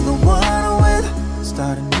be the one I'm with,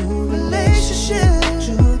 start a new relationship with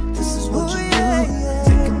you. This is what you do,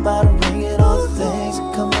 thinking about a ring and all the things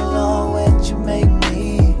that come along with you. Make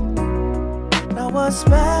me. Now what's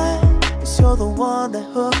bad is you're the one that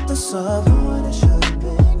hooked us up, when it should've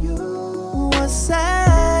been you. What's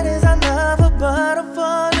sad is I love her but I'm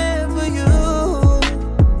falling for you.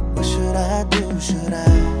 What should I do? Should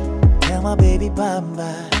I tell my baby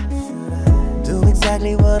bye-bye? Should I do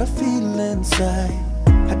exactly what I feel inside?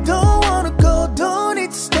 I don't wanna go, don't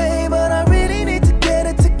need to stay, but I really need to get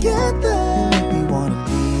it together. You make me wanna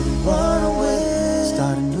be the one I'm with,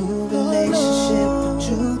 start a new relationship with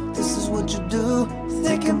you. This is what you do,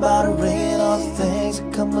 thinking about a ring and all the things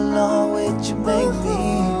that come along with you.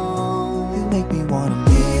 You make me wanna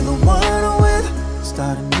be the one I'm with,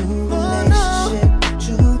 start a new relationship with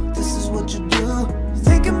you. This is what you do,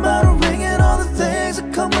 thinking about a ring and all the things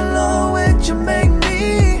that come along with you. Make me.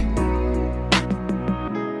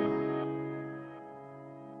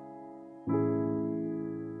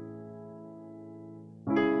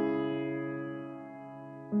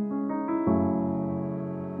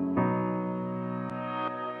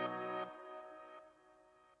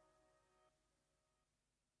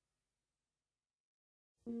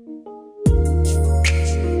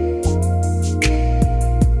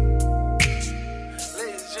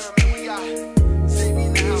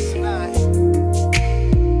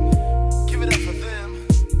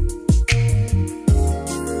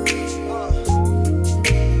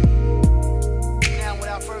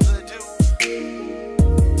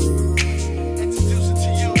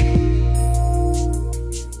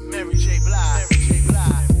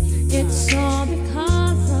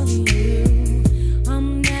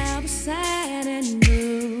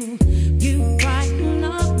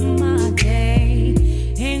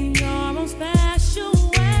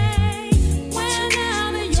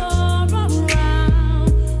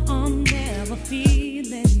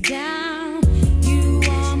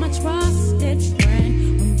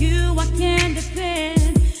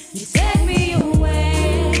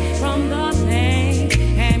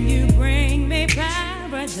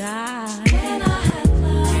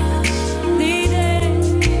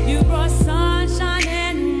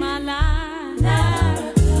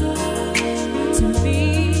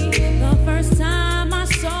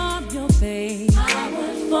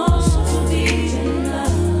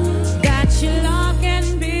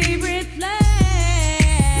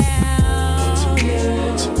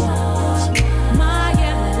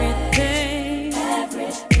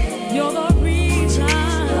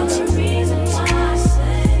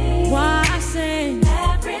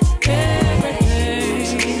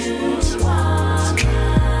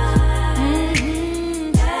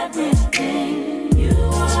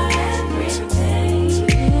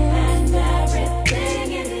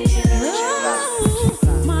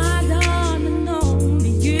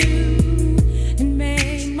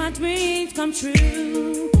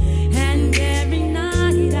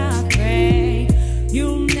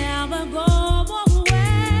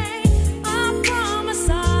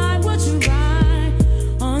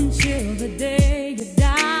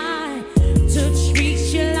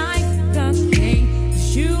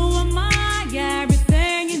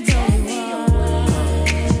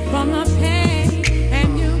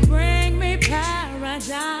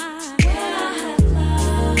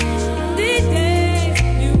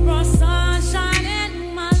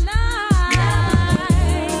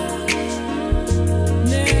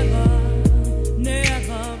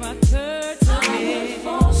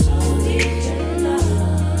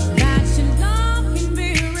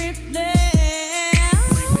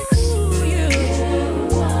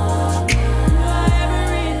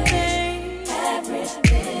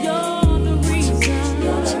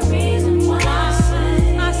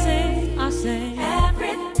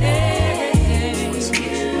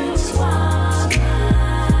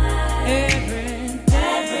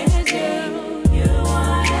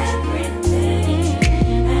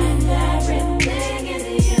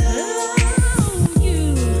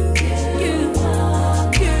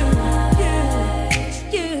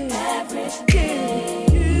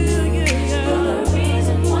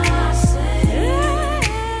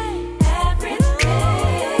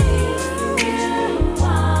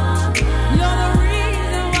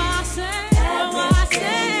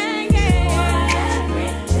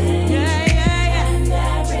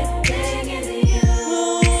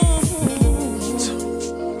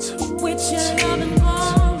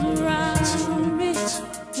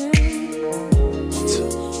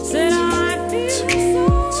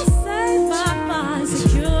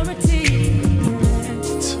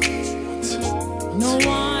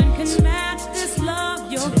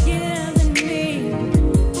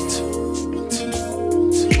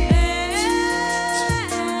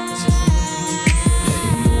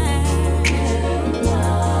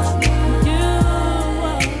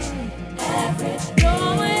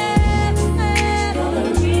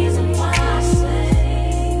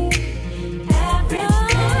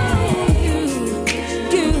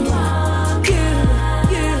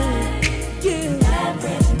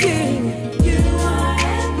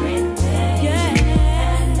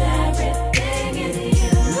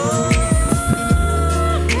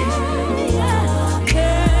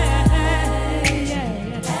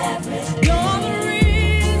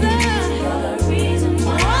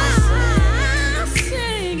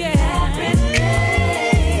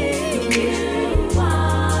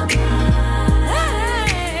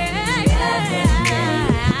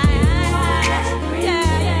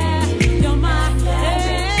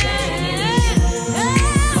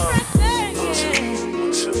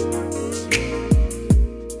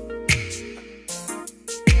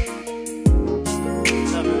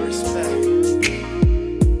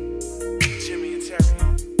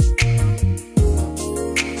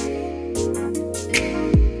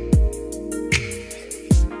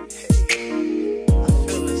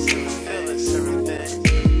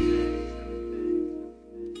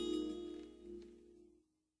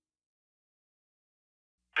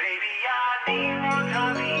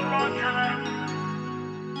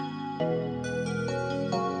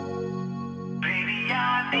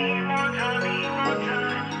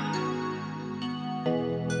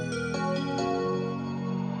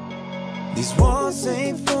 These walls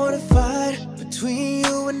ain't fortified between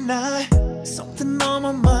you and I. Something on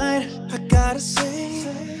my mind, I gotta say.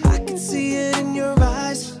 I can see it in your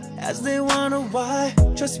eyes as they wonder why.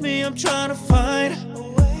 Trust me, I'm trying to find a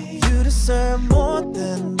way. You deserve more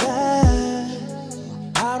than that.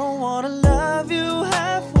 I don't wanna love you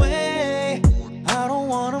halfway. I don't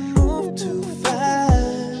wanna move too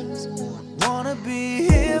fast. Wanna be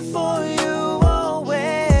here for you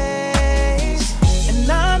always. And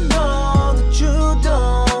I know that you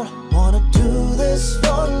don't wanna do this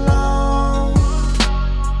for long.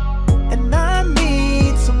 And I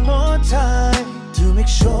need some more time to make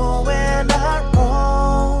sure we're not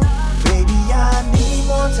wrong. Baby, I need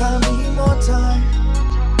more time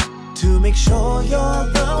to make sure you're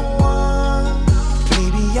the one.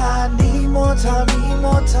 Baby, I need more time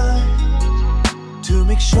to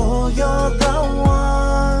make sure you're the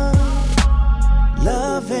one.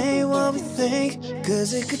 Love ain't what we think,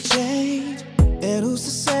 'cause it could change. And who's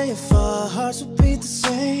to say if our hearts would beat the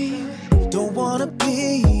same? Don't wanna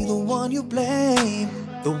be the one you blame,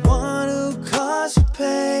 the one who caused you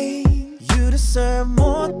pain. You deserve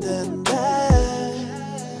more than that.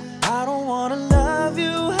 I don't wanna love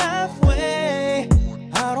you halfway.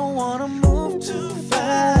 I don't wanna move too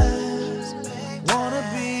fast. Wanna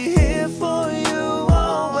be here for you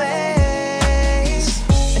always.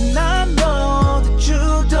 And I know that you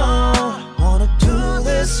don't wanna do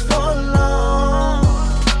this for long.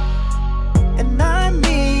 And I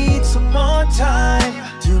need some more time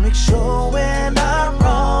to make sure we're not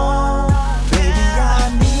wrong. Baby, I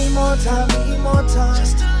need more time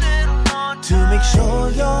just a little more time to make sure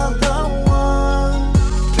you're the one.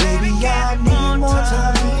 Baby, I need more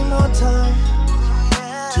time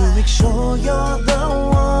to make sure you're the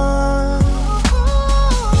one.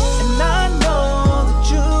 And I know that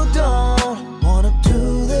you don't wanna do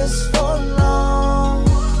this for long.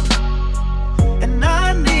 And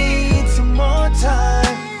I need some more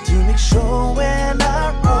time to make sure we're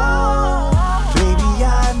not wrong. Baby,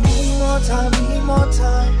 I need more time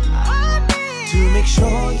to make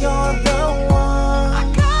sure you're the one.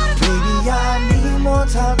 Baby, I need more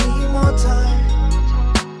time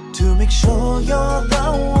to make sure you're the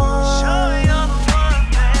one.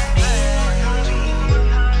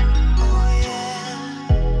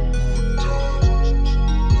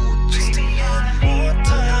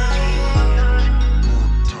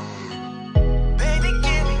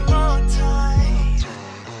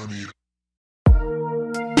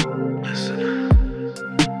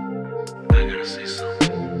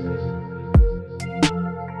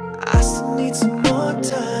 Need some more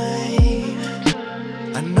time.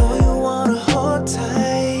 I know you wanna hold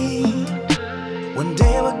tight. One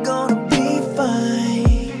day we're gonna be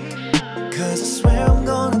fine, 'cause I swear I'm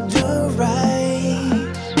gonna do right.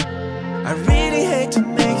 I really hate to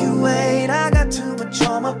make you wait. I got too much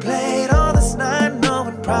on my plate. All this not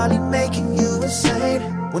knowing probably making you insane.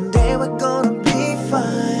 One day we're gonna be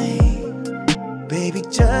fine. Baby,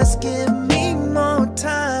 just give me more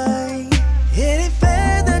time. It ain't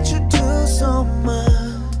fair that you do so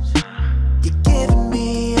much. You're giving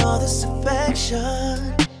me all this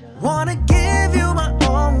affection. Wanna give you my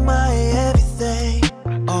all, my everything.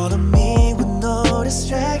 All of me with no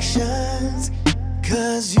distractions.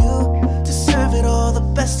 'Cause you deserve it all, the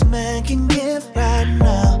best a man can give right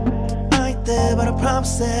now. I ain't there, but I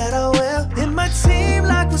promise that I will. It might seem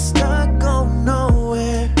like we're stuck going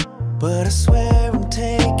nowhere, but I swear I'm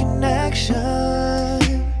taking action.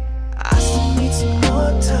 I still need some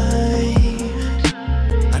more time.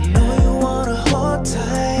 I know you wanna hold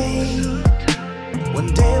tight. One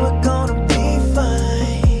day we're gonna be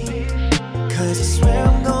fine, 'cause I swear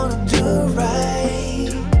I'm gonna do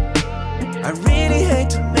right. I really hate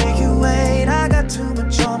to make you wait. I got too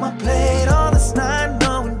much on my plate. All this not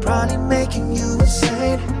knowing probably making you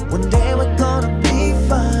insane. One day we're gonna be fine.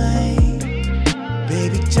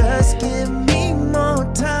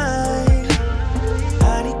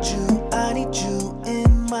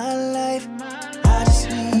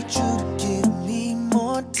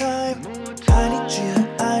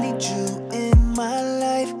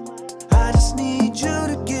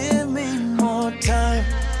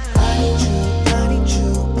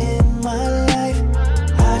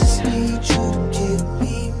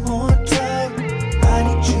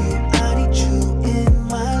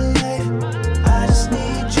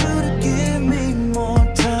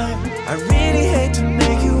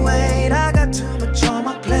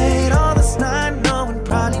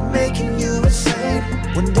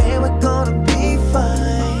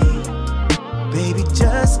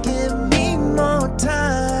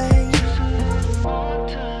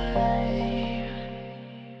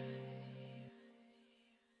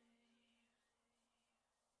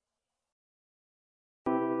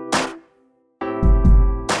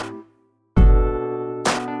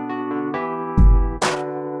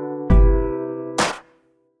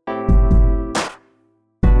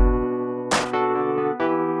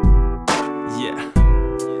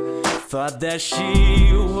 Thought that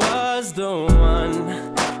she was the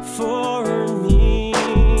one for me,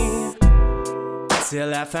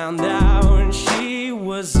 till I found out she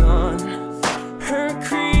was on her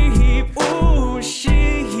creep. Ooh,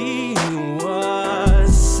 she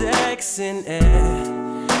was sexing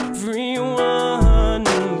everyone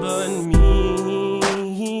but me.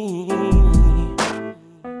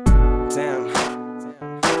 Damn.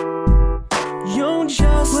 Yo,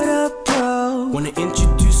 just what up, bro? Wanna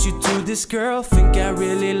introduce you to this girl. Think I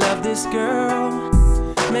really love this girl.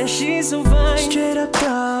 Man, she's so fine, straight up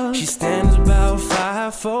dog. She stands about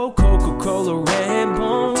 5'4", Coca-Cola red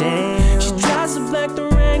bone. Damn. She drives a black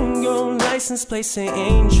Durango, license plate St.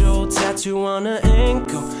 Angel, tattoo on her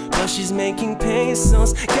ankle. Plus she's making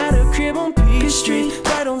pesos. Got a crib on P Street,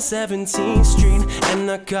 right on 17th Street, and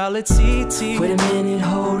I call it TT. Wait a minute,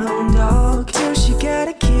 hold on, dog. Till she got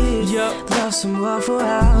a kid. Yup. Love some Waffle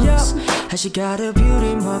House. Yup. How she got a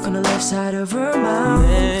beauty mark on the left side of her mouth.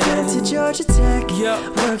 Went to Georgia Tech. Yup.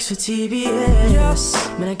 Works for TBS.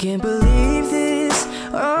 Yup. Man, I can't believe this.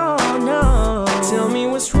 Oh no. Tell me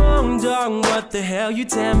what's wrong, dog. What the hell you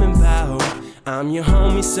damning about? I'm your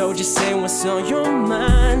homie, so just say what's on your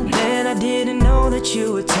mind. Man, I didn't know that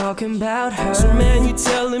you were talking about her. So man, you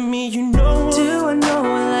telling me you know her? Do I know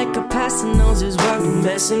her like a pastor knows his work? We're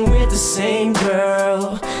messing with the same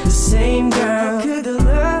girl, the same girl. How could the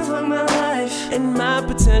love of my life and my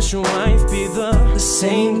potential wife be the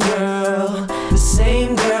same girl, the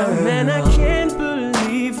same girl? Man, I can't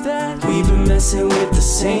believe that we've been messing with the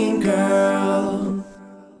same girl.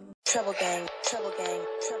 Trouble gang, trouble gang,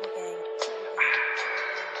 trouble gang.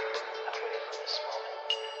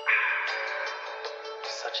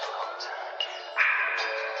 Such a long time.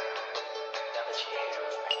 Now that you're here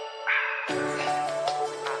with me.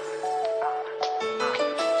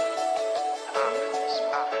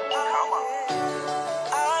 Come on.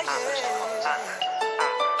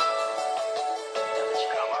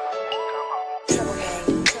 Trouble gang,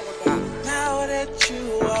 trouble gang. Now that you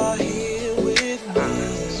are here with me,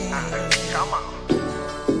 Come on.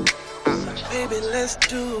 baby, let's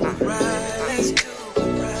do it right. Let's do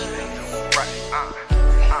it right.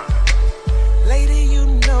 Lady, you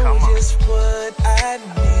know just what I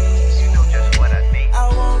need. You know just what I need. I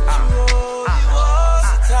want you all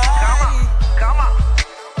so tight. Come on.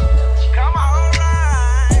 Come on.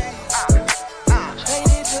 Alright.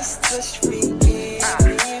 Lady, just touch me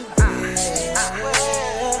anywhere.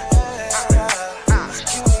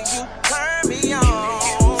 You turn me on.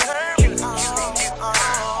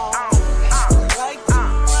 Like to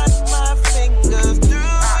run my fingers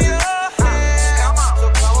through your hair. So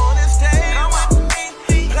come on and stay with me,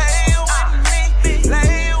 play with me,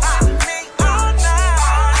 play with me all night.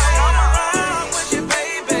 I wanna run with you,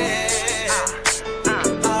 baby,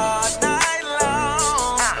 all night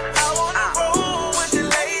long. I wanna roll with you,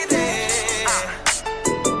 lady,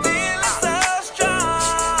 feeling so strong.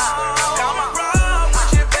 I wanna run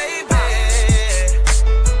with you, baby,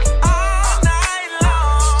 all night long.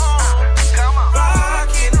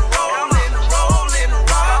 Rockin', rollin', rollin',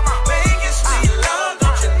 rock, making sweet love,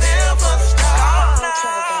 don't you never stop.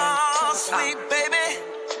 Now, sweet baby,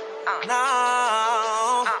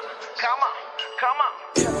 now. Come on. Trouble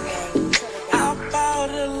gang, trouble gang. How about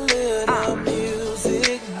a little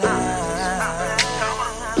music now?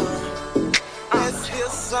 Let's hear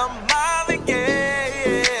some Marvin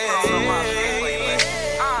Gaye.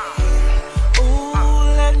 Ooh,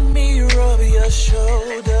 let me rub your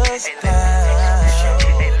shoulders down.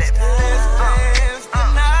 Let's dance the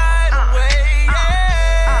night away.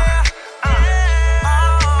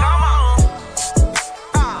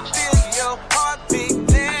 Feel your heartbeat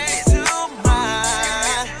next to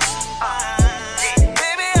mine.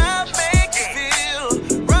 Baby, I'll make you feel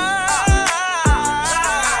right.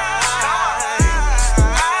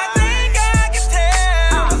 I think I can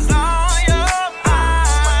tell what's on your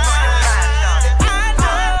mind. I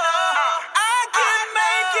know I can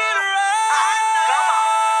make it right.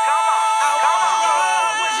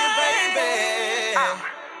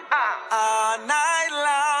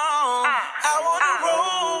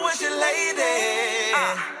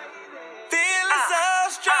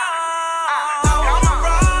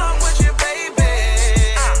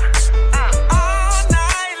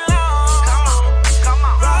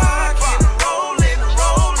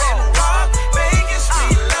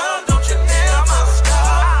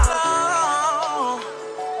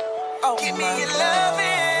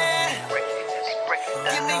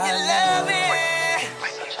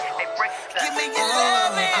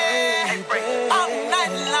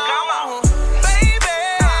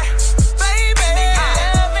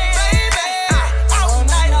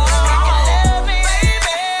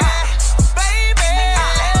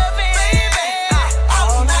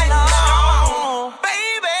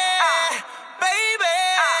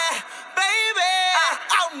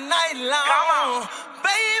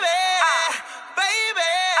 baby,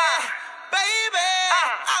 baby, baby,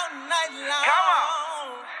 all night long.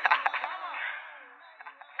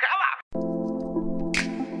 Come on.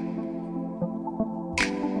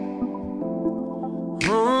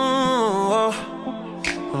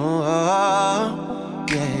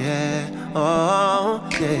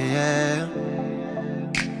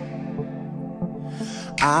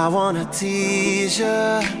 I wanna tease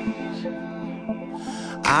ya,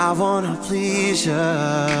 I wanna please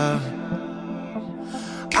ya,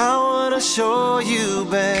 I wanna show you,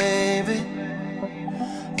 baby,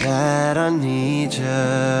 that I need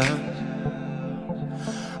ya.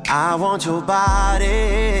 I want your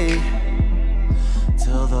body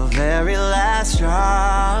till the very last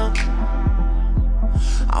drop.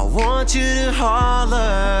 I want you to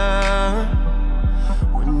holler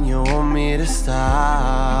when you want me to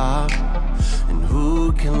stop. And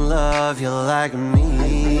who can love you like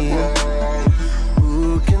me?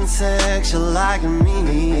 Who can sex you like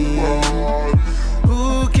me?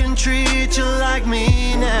 Who can treat you like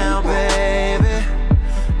me now, baby?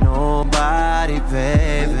 Nobody,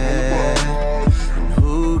 baby. And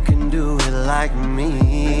who can do it like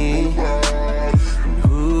me? And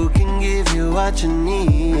who can give you what you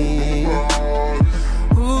need?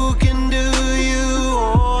 Who can do you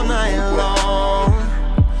all night long?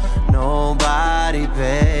 Nobody,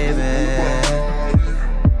 baby.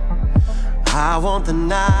 I want the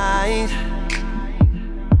night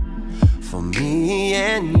for me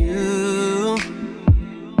and you.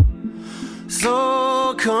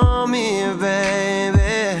 So come here,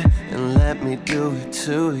 baby, and let me do it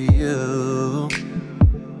to you.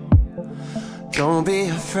 Don't be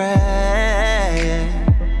afraid,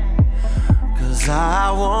 'cause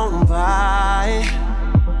I won't bite.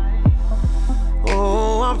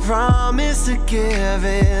 Oh, I promise to give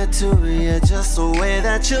it to you just the way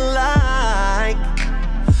that you like.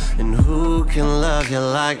 And who can love you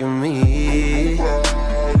like me?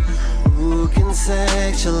 Who can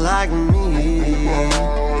sex you like me?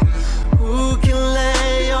 Who can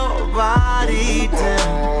lay your body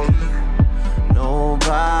down?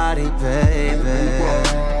 Nobody, baby.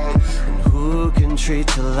 And who can treat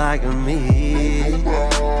you like me?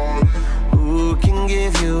 Who can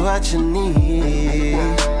give you what you need?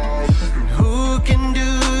 And who can do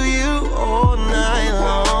you all night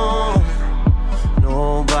long?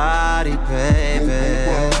 Nobody, baby.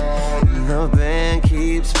 And the band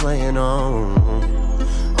keeps playing on.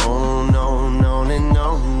 Oh no, no, no, no,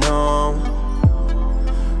 no.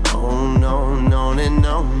 Oh no, no, no,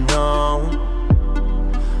 no, no.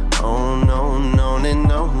 Oh no, no, no,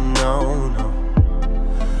 no, no.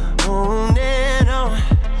 Oh no,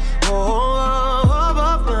 oh.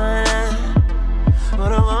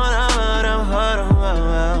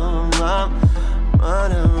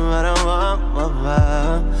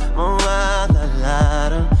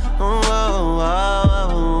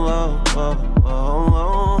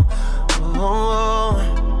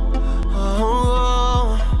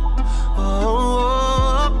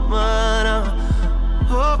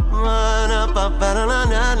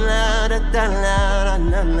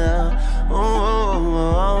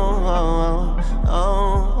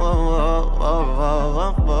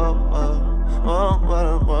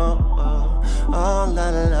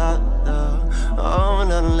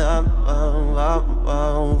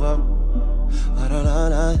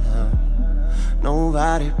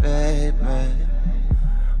 Nobody, baby.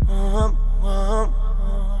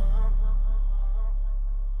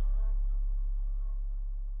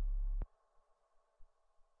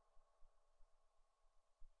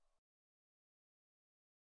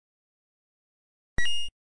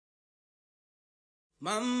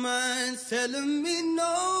 My mind's telling me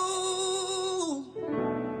no,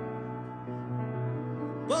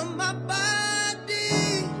 but my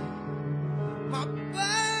body's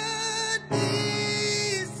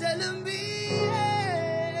telling me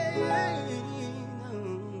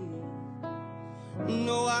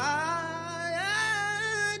no, I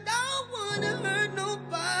don't wanna hurt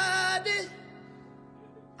nobody.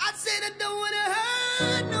 I said I don't wanna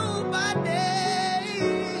hurt nobody.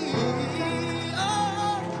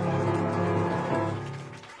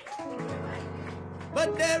 But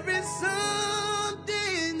there is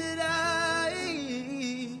something that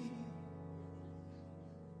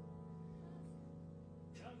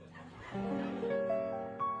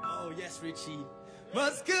oh yes, Richie,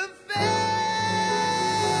 must confess.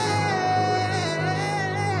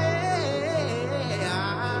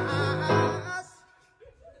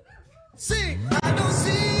 Sing, I don't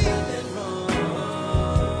see it wrong.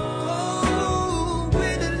 Oh,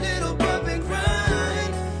 with a little bump and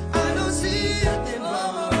grind, I don't see it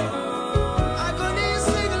wrong. I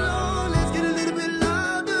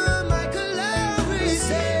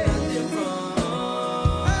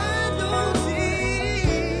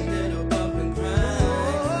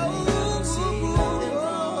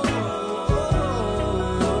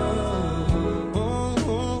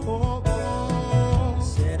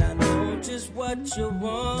what you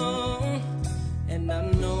want, and I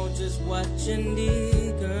know just what you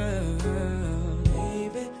need, girl.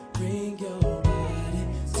 Baby, bring your body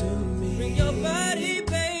to me. Bring your body,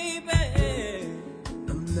 baby.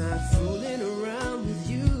 I'm not fooling around with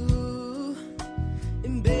you.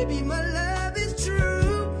 And baby, my love is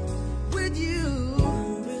true with you.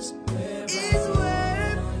 Is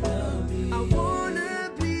where I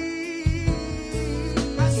wanna be.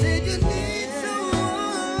 I said you need someone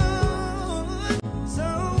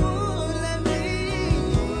like me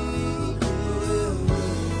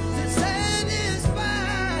to satisfy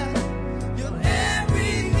your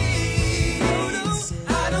every need. I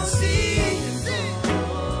don't see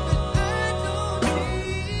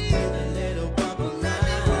a little bubble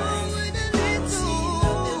nothing wrong with a little.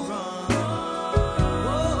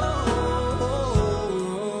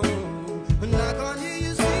 And I can't hear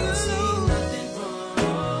you sing alone.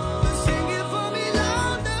 Sing it for me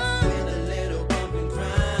louder. With a little bump and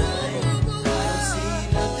grind, I don't see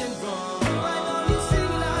nothing wrong. Why don't you sing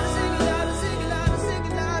it louder, sing it louder, sing it louder, sing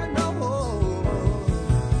it louder, no more.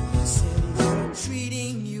 Said I'm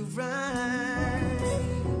treating you right.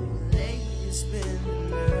 Lately it's been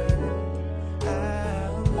I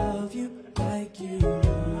love you like you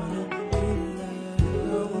wanna be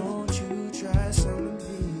loved. Won't you try some of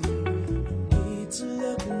me? Need to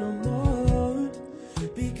look no more,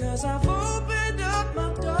 because I've opened up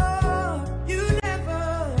my door. You never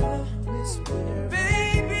whisper,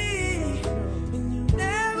 baby, and you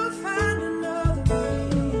never find another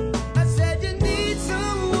me. I said you need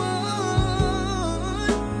someone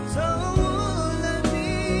like me.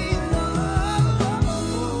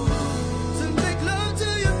 To make love to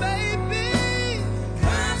you, baby,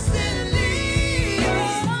 constantly.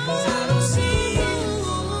 'Cause I don't see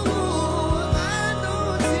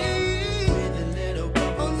with a little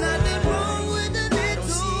bubble, nothing wrong with a little.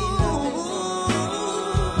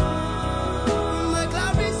 My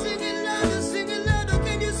Clary, sing it louder,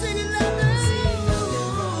 can you sing it louder?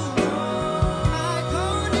 I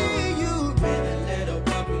can't hear you. With a little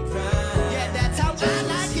bump and grind, Yeah, that's how I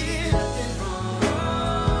like it.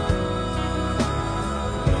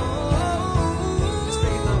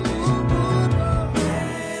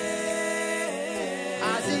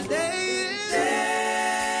 I said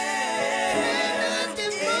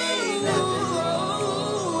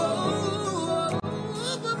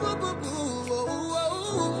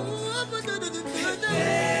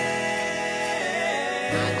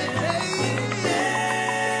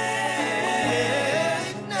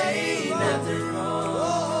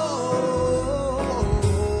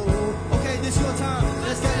okay, this your time.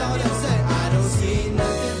 Let's get all that say. I don't see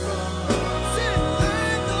nothing wrong.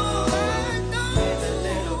 with a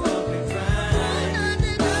little bump and grind,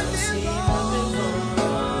 I don't see nothing wrong.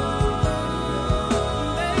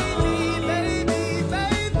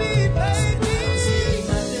 See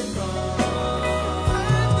nothing wrong.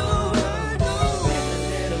 With a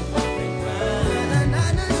little bump and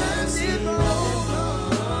grind, see nothing wrong.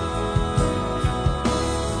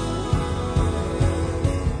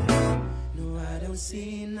 No, I don't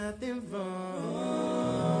see nothing wrong.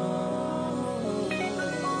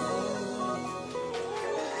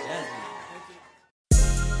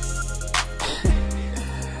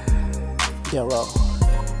 Yeah, bro.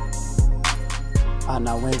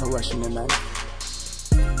 Nah, we ain't gonna rush in tonight.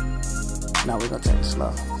 Nah, we're gonna take it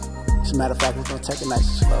slow. As a matter of fact, we're gonna take it nice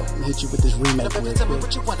and slow. And hit you with this remake real Tell me quick.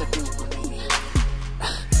 what you wanna do with me.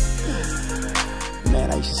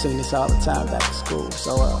 Man, I used to sing this all the time back in school,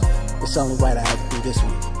 so it's only right I had to do this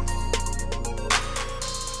one.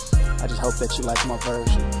 I just hope that you like my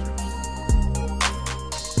version.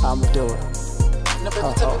 I'ma do it.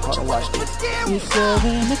 Hold on, watch this. It's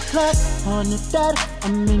 7 o'clock on the dot.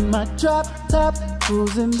 I'm in my drop top,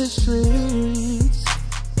 cruising the streets.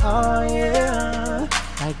 Oh yeah,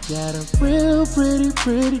 I got a real pretty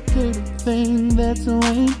thing that's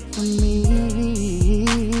waiting for me.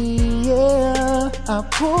 Yeah, I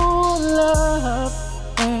pull up,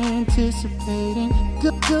 anticipating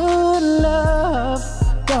good love.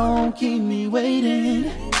 Don't keep me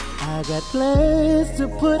waiting. I got plans to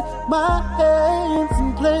put my hands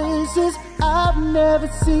in places I've never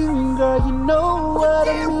seen, girl, you know what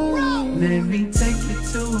I mean. Let me take you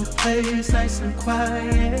to a place nice and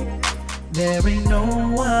quiet. There ain't no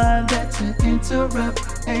one that to interrupt,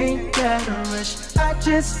 ain't gotta rush. I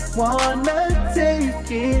just wanna take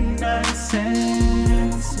it nice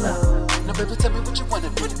and slow. Now baby, tell me what you wanna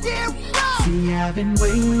do. See, I've been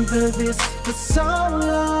waiting for this for so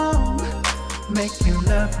long, making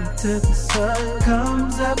love until the sun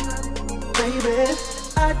comes up. Baby,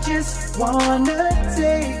 I I just wanna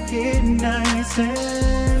take it nice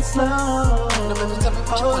and slow. Now, baby, tell me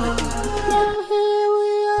what you wanna do. Now here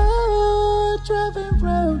we are, driving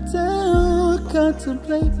round town,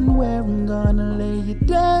 contemplating where I'm gonna lay you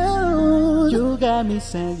down. You got me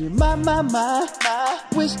saying, my,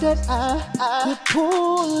 wish that I could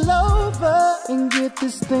pull over and get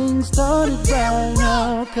this thing started right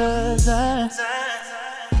now. Cause I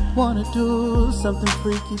wanna do something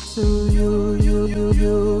freaky to you,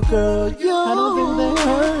 girl, you. I don't think they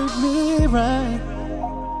heard me right.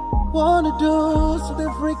 Wanna do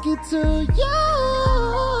something freaky to you.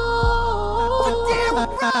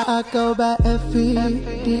 I go by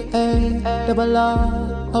F-E-D-A-R-R-O.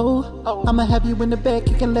 I'ma have you in the bed,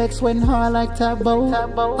 kicking legs, sweating hard like Tabo.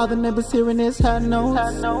 All the neighbors hearing this high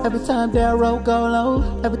notes. Every time their roll go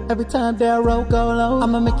low, every time their roll go low.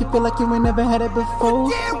 I'ma make you feel like you ain't never had it before.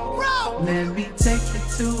 Let me take you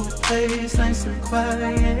to a place nice and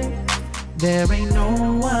quiet. There ain't no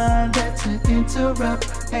one there to interrupt,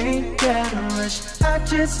 ain't gotta rush. I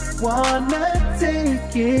just wanna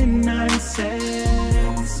take it nice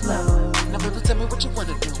and slow. Now, baby, tell me what you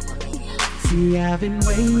wanna do. See, I've been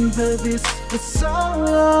waiting for this for so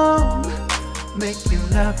long. Making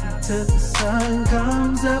love until the sun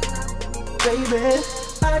comes up, baby.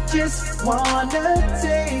 I just wanna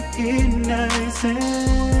take it nice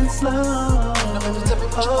and slow. Now, baby, tell me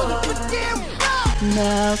what you wanna do.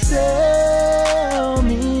 Now tell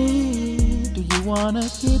me, do you wanna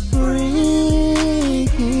get freaky?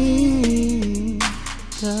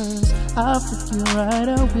 Cause I'll freak you right, I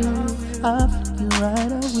will. I'll freak you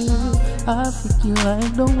right, I will. I'll freak you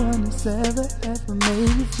like no one has ever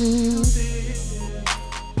made you feel.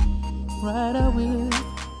 Right, I will.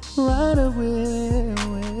 Right, I will.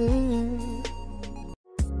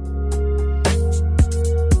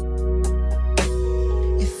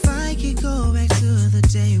 Go back to the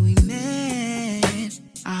day we met,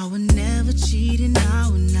 I would never cheat and I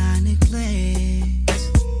would not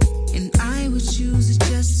neglect, and I would choose it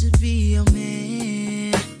just to be your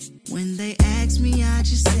man. When they ask me, I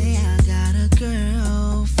just say I got a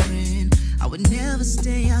girlfriend. I would never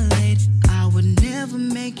stay out late, I would never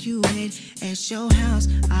make you wait at your house,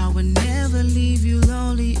 I would never leave you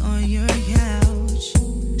lonely on your couch.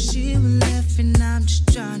 She was left and I'm just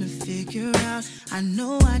trying to figure out. I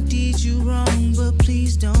know I did you wrong, but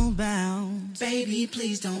please don't bounce. Baby,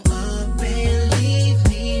 please don't up and leave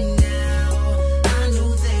me now. I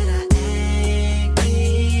know that I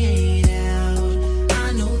acted out,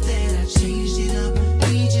 I know that I changed it up.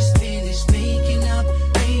 We just finished making up.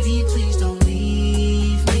 Baby, please don't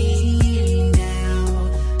leave me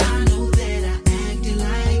now. I know that I acted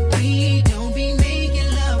like we don't be making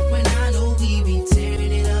love when I know we be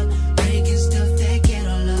tearing it up, making stuff that get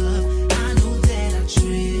our love. I know that I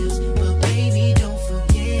tripped, but baby, don't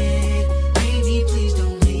forget. Baby, please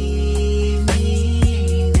don't leave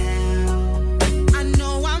me now. I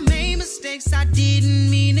know I made mistakes, I didn't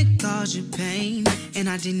mean to cause you pain, and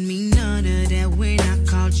I didn't mean none of that when I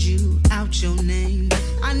called you out your name.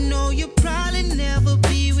 I know you'll probably never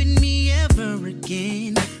be with me ever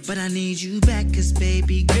again, but I need you back, cause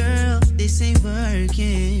baby girl, this ain't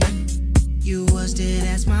working. You was dead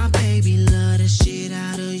as my baby, love the shit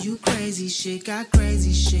out of you. Crazy shit, got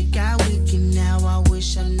wicked. Now I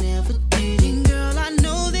wish I never did it. And girl, I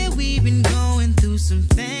know that we've been going through some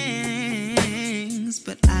things,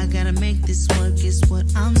 but I gotta make this work, is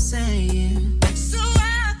what I'm saying. So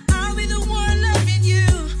I'll be the one loving you,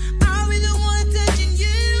 I'll be the one touching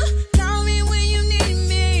you. Call me when you need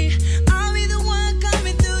me, I'll be the one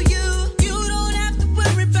coming through you. You don't have to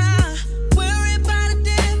worry about a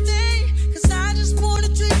damn thing, cause I just wanna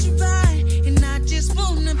treat you right, and I just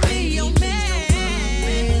wanna be your man.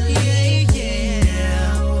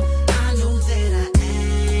 I know that I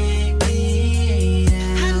acted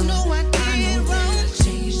out, I know I did wrong. I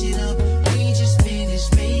changed it up, we just finished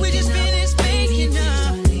making up.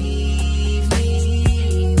 Don't leave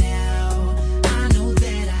me now. I know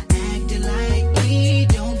that I acted like we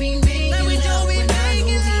don't be making love, when I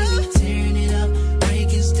know we be tearing it up,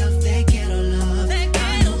 breaking stuff that get our love. I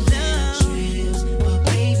know that I tripped, but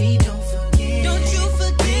baby, don't forget. Don't you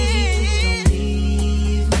forget. Baby, please don't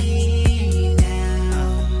leave me now.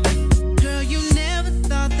 Girl, you never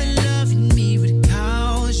thought that loving me would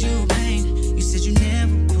cause you pain. You said you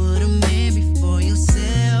never put a man before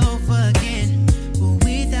yourself again, but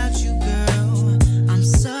without you, girl, I'm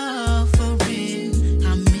suffering.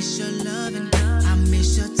 I miss your loving, I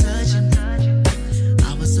miss your touching.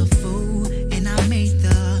 I was a fool and I made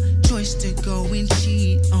the choice to go and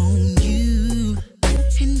cheat on you.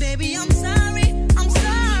 And baby, I'm sorry,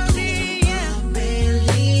 yeah.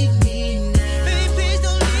 Leave me now. Baby, please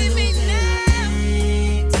don't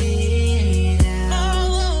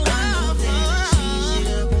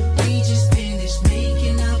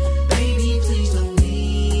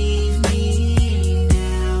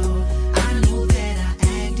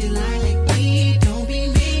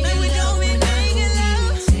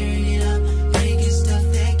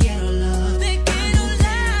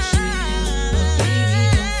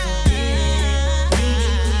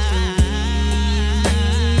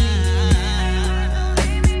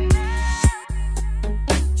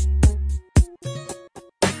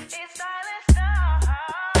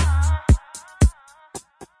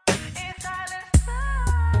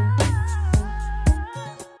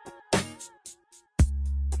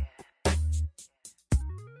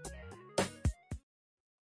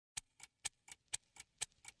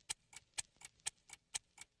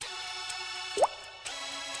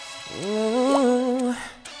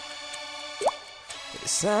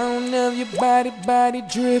sound of your body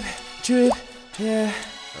drip, drip, yeah.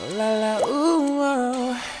 Oh, la la, ooh,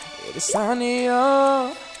 oh. Yeah, the sound of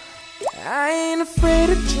your. I ain't afraid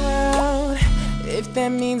to drown, if that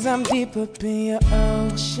means I'm deep up in your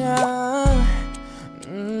ocean.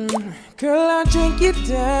 Girl, I'll drink you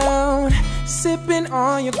down, sipping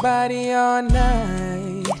on your body all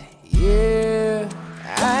night, yeah.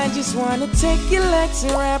 I just wanna take your legs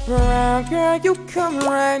and wrap around. Girl, you come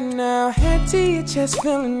right now, head to your chest,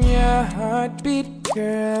 feeling your heartbeat,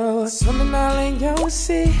 girl. Swimming all in your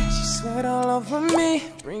sea, she sweat all over me.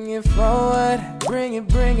 Bring it forward, bring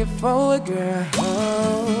it forward, girl.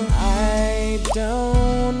 Oh, I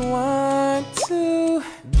don't want to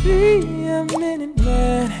be a minute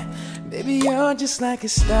man. Baby, you're just like a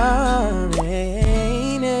star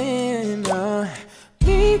raining on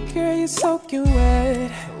me, girl, you're soaking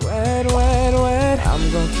wet, wet, wet, wet.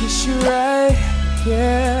 I'm gonna kiss you right,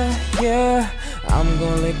 yeah, yeah. I'm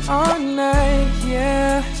gonna lick all night,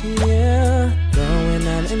 yeah, yeah. Going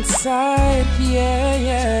on inside, yeah,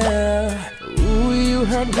 yeah. Ooh, you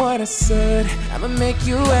heard what I said. I'ma make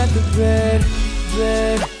you at the bed,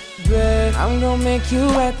 bed, bed. I'm gonna make you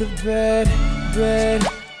at the bed, bed,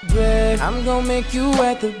 bed. I'm gonna make you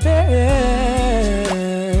at the bed.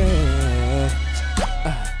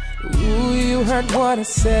 Ooh, you heard what I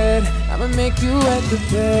said. I'ma make you at the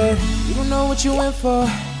bed. You don't know what you went for.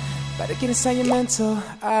 Better get inside your mental.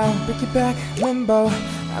 I'll break your back, limbo.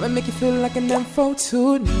 I'ma make you feel like an info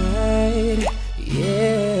tonight.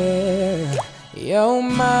 Yeah, you're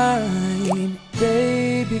mine,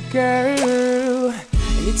 baby girl.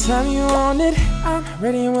 Anytime you want it, I'm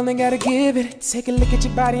ready and willing, gotta give it. Take a look at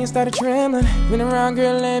your body and start trembling. Been around,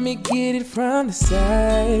 girl, let me get it from the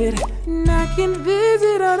side. And I can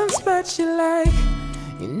visit all them spots you like.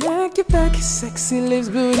 Your neck, your back, your sexy lips,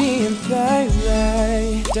 booty, and thighs.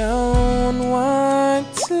 I don't want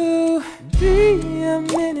to be a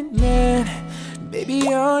minute man. Baby,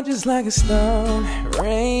 you're just like a stone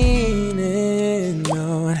raining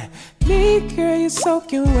on me, girl, you're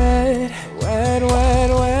soaking wet, wet, wet,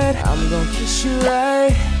 wet. I'm gonna kiss you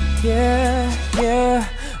right, yeah, yeah.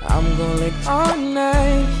 I'm gonna lick all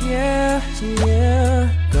night, yeah, yeah.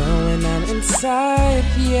 Going on inside,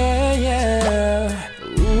 yeah, yeah.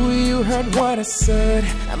 Ooh, you heard what I said.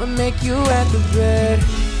 I'ma make you at the bed,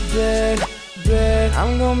 bed, bed.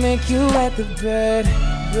 I'm gonna make you at the bed,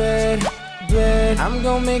 bed, bed. I'm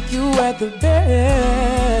gonna make you at the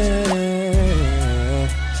bed.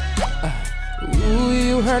 Ooh,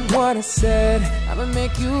 you heard what I said. I'ma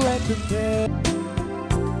make you at the bed.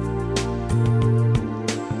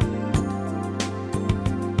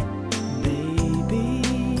 Maybe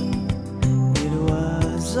it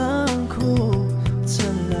was uncool to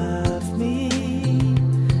love me,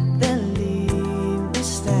 then leave me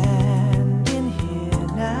standing here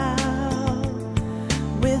now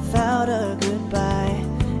without a goodbye.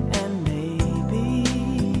 And maybe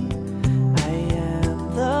I am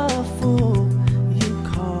the fool you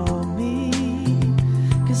call me,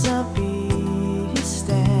 'cause I'll be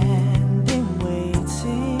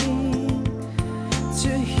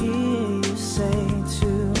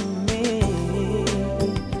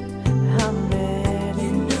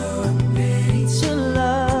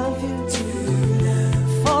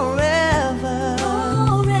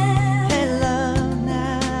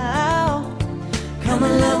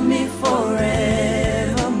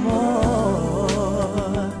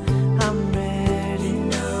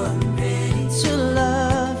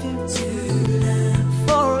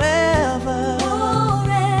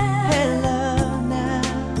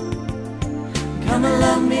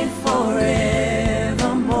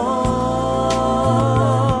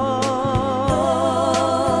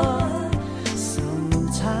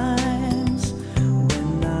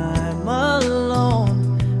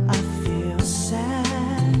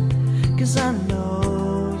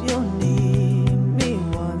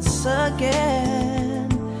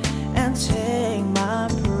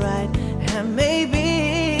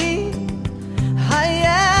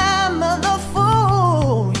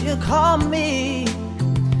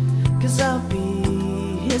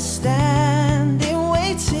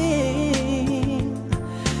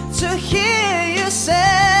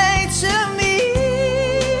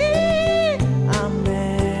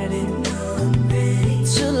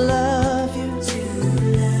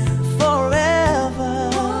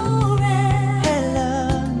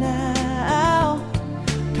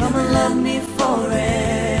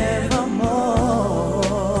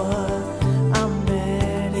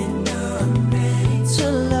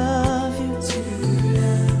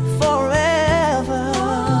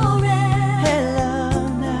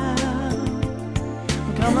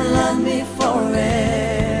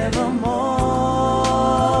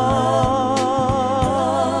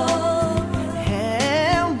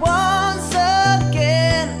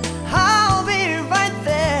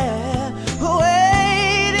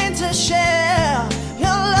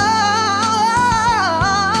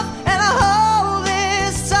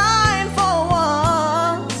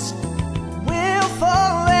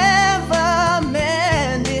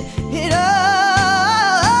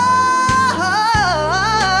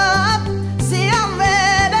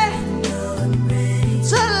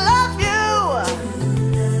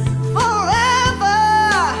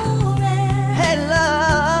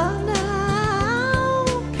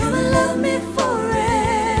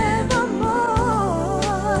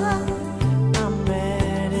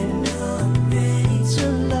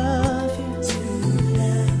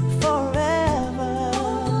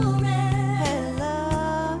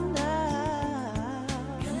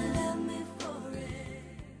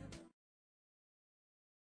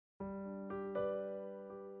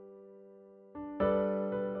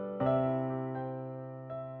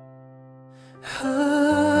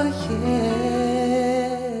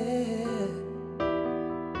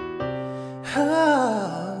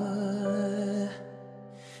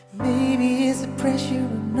maybe it's the pressure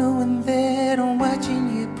of knowing that I'm watching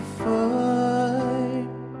you perform.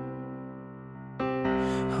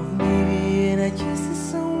 Or maybe you're not used to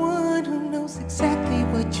someone who knows exactly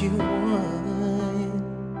what you want.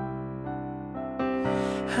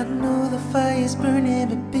 I know the fire's burning,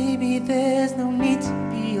 but baby, there's no need to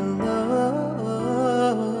be alone.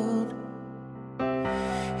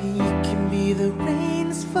 You can be the rain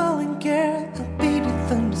that's falling, girl, a baby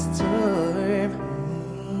thunderstorm.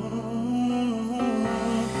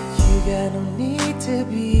 You got no need to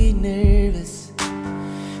be nervous,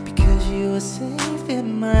 because you are safe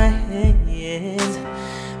in my hands.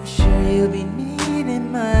 I'm sure you'll be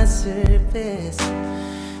needing my service.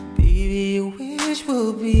 Baby, your wish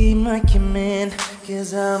will be my command,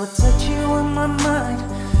 'cause I'ma touch you with my mind,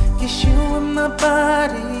 kiss you with my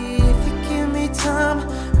body. If you give me time,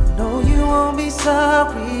 I know you won't be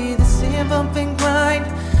sorry. The same bump and grind,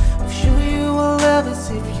 I'll show you what love is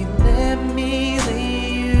if you let me lay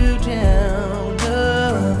you down.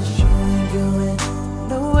 Promise you ain't going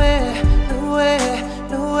nowhere, nowhere,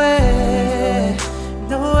 nowhere,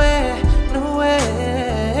 nowhere, nowhere,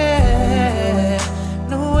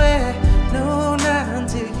 nowhere, no, not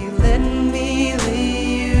until you let me lay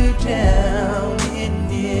you down in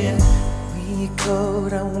here. When you're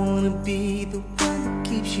cold, I wanna be the one that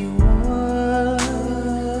keeps you warm.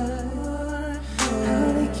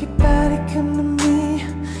 I'll make your body come to me,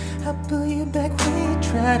 I'll pull you back when you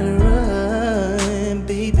try to run,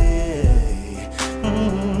 baby.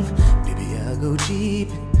 Baby, I'll go deep.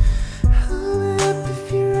 Hold up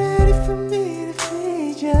if you're ready for me to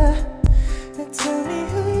feed ya. Now tell me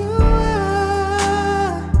who you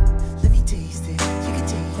are. Let me taste it, you can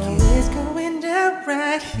take it. It's going down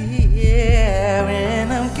right here, and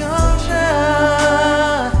I'm gonna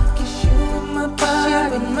try. Kiss you with my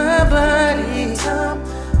body, my body.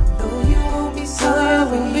 Know you won't be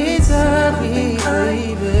sorry, baby.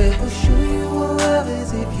 I'll show you what love is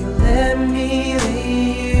if you let me lay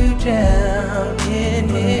you down in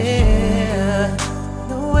here.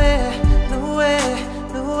 Nowhere, nowhere,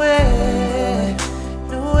 nowhere,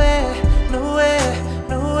 nowhere, nowhere,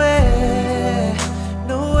 nowhere,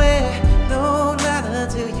 nowhere, no, not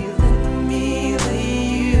until you let me lay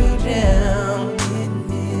you down in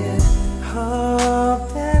here. All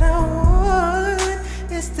that I want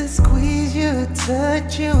is to squeeze you,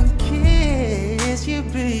 touch you, and kiss you,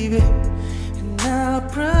 baby. And I'll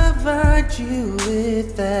provide you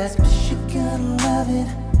with that special kind of loving.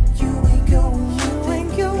 You ain't going, you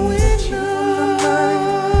ain't going, no.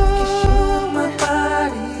 Kiss you on my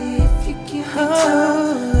body if you give me time.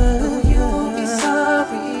 No, you won't be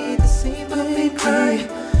sorry. The same baby cry.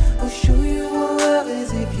 I'll show you what love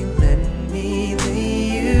is if you let me lay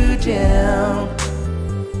you down.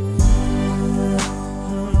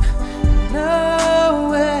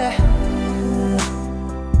 Nowhere,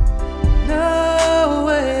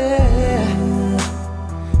 nowhere.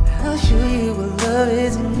 I'll show you what love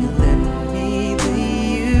is if you let me lay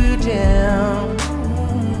you down.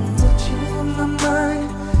 Touch you in my mind,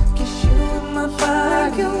 kiss you in my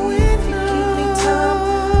body. If you give me time,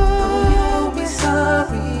 no, you won't be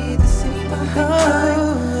sorry. The same behind.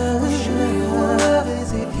 I'll show you what love is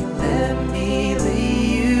if you let me lay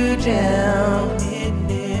you down in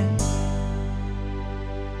there.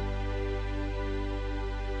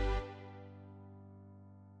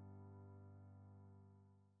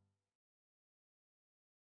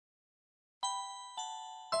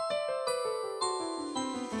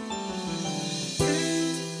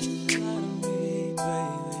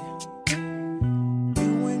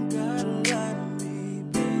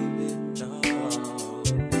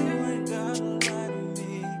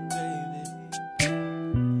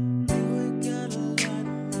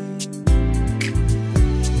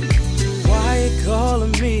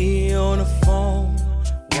 Calling me on the phone,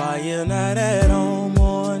 why you're not at home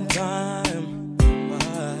on time?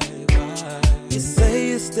 Why? You say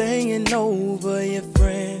you're staying over your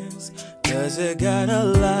friends, 'cause you got a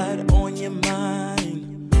lot on your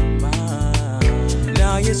mind.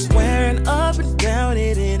 Now you're swearing up and down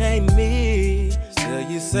it ain't me. Still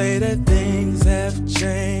you say that things have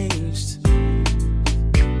changed.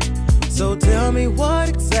 So tell me, what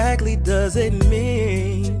exactly does it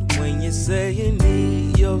mean when you say you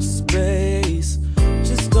need your space?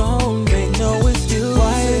 Just don't make no excuse.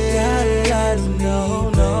 Why you gotta lie to me?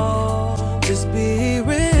 No, just be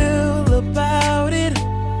real about it.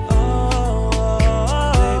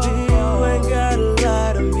 Baby, you ain't gotta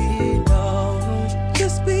lie to me. No,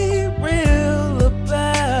 just be real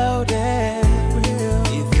about it.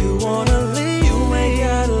 If you wanna leave, you ain't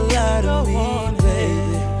gotta lie to me,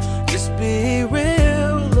 baby. Just be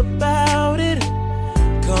real about it.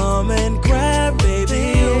 Come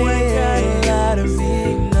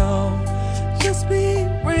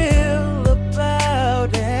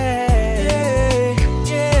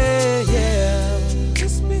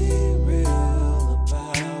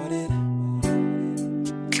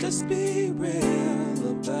Just be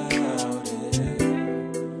real about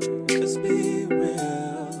it. Just be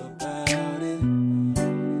real about it.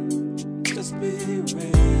 Just be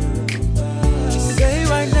real about it. Say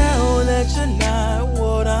right now that you're not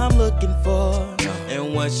what I'm looking for,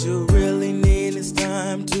 and what you really need is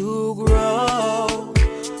time to grow.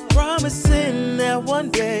 Promising that one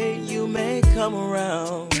day you may come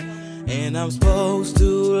around, and I'm supposed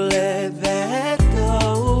to let that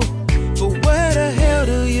go. But where the hell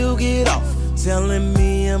do you get off telling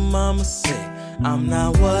me your mama said I'm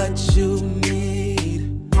not what you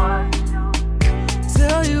need?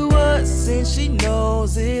 Tell you what, since she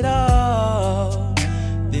knows it all,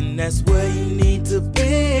 then that's where you need to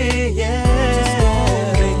be, yeah. Just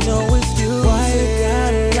don't make no excuse. Why you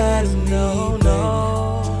gotta lie to me,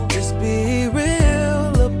 no. Just be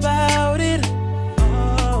real about it.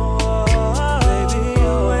 Baby,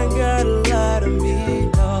 you ain't gotta lie to me,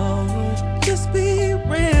 no. Just be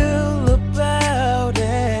real about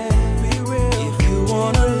it. Be real. If you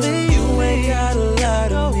wanna leave, you ain't gotta lie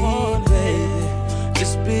to me, baby.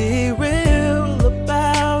 Just be real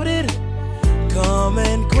about it. Come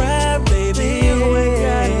and grab, baby, you ain't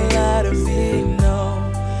gotta lie to me, no.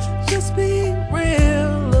 Just be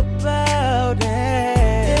real about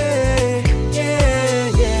it. Yeah,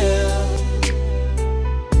 yeah.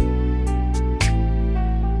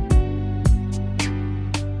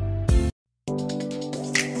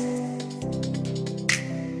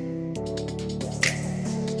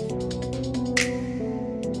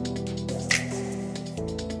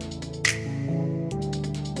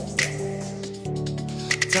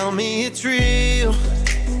 Tell me it's real,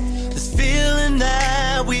 this feeling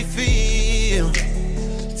that we feel.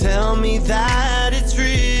 Tell me that it's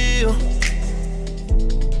real.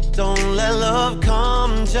 Don't let love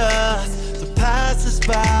come just to pass us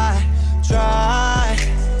by. Try,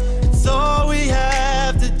 it's all we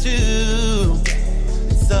have to do.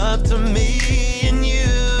 It's up to me and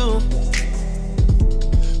you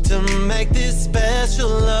to make this special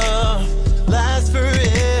love last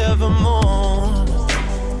forevermore.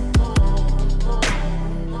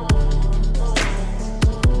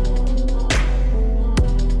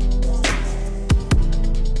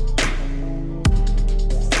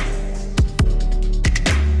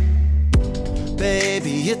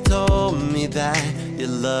 Baby, you told me that you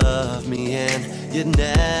love me and you'd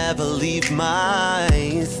never leave my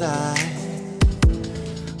side.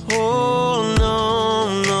 Oh,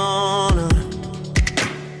 no, no, no.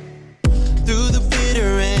 Through the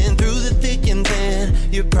bitter and through the thick and thin,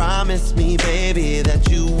 you promised me, baby, that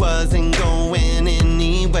you wasn't going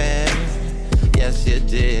anywhere. Yes, you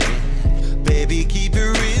did. Baby, keep it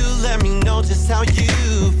real, let me know just how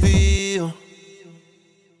you feel.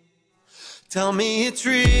 Tell me it's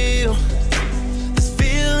real, this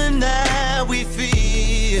feeling that we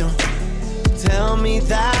feel. Tell me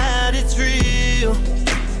that it's real.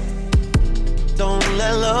 Don't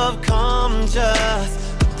let love come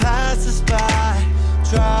just to pass us by.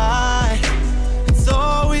 Try, it's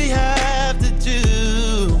all we have to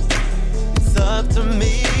do. It's up to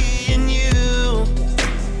me and you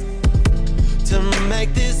to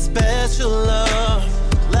make this special love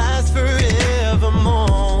last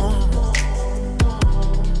forevermore.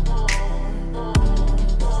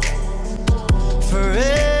 Forevermore.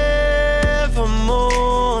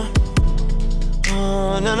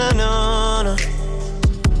 Oh, no, no, no, no.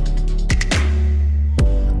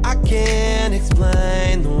 I can't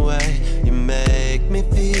explain the way you make me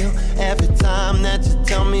feel every time that you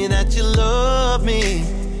tell me that you love me.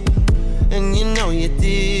 And you know you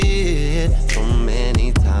did so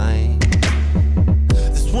many times.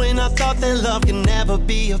 That's when I thought that love could never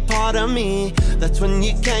be a part of me. That's when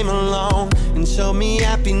you came along and showed me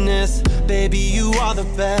happiness. Baby, you are the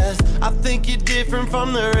best. I think you're different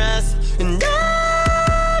from the rest, and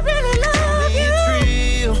I really love you. It's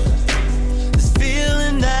real, this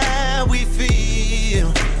feeling that we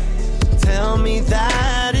feel. Tell me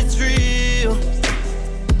that it's real.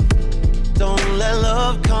 Don't let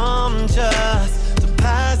love come just to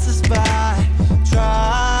pass us by.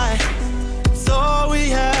 Try, it's all we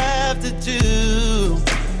have to do.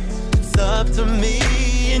 It's up to me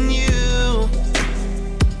and you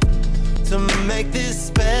to make this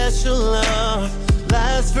special love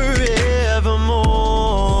last forevermore.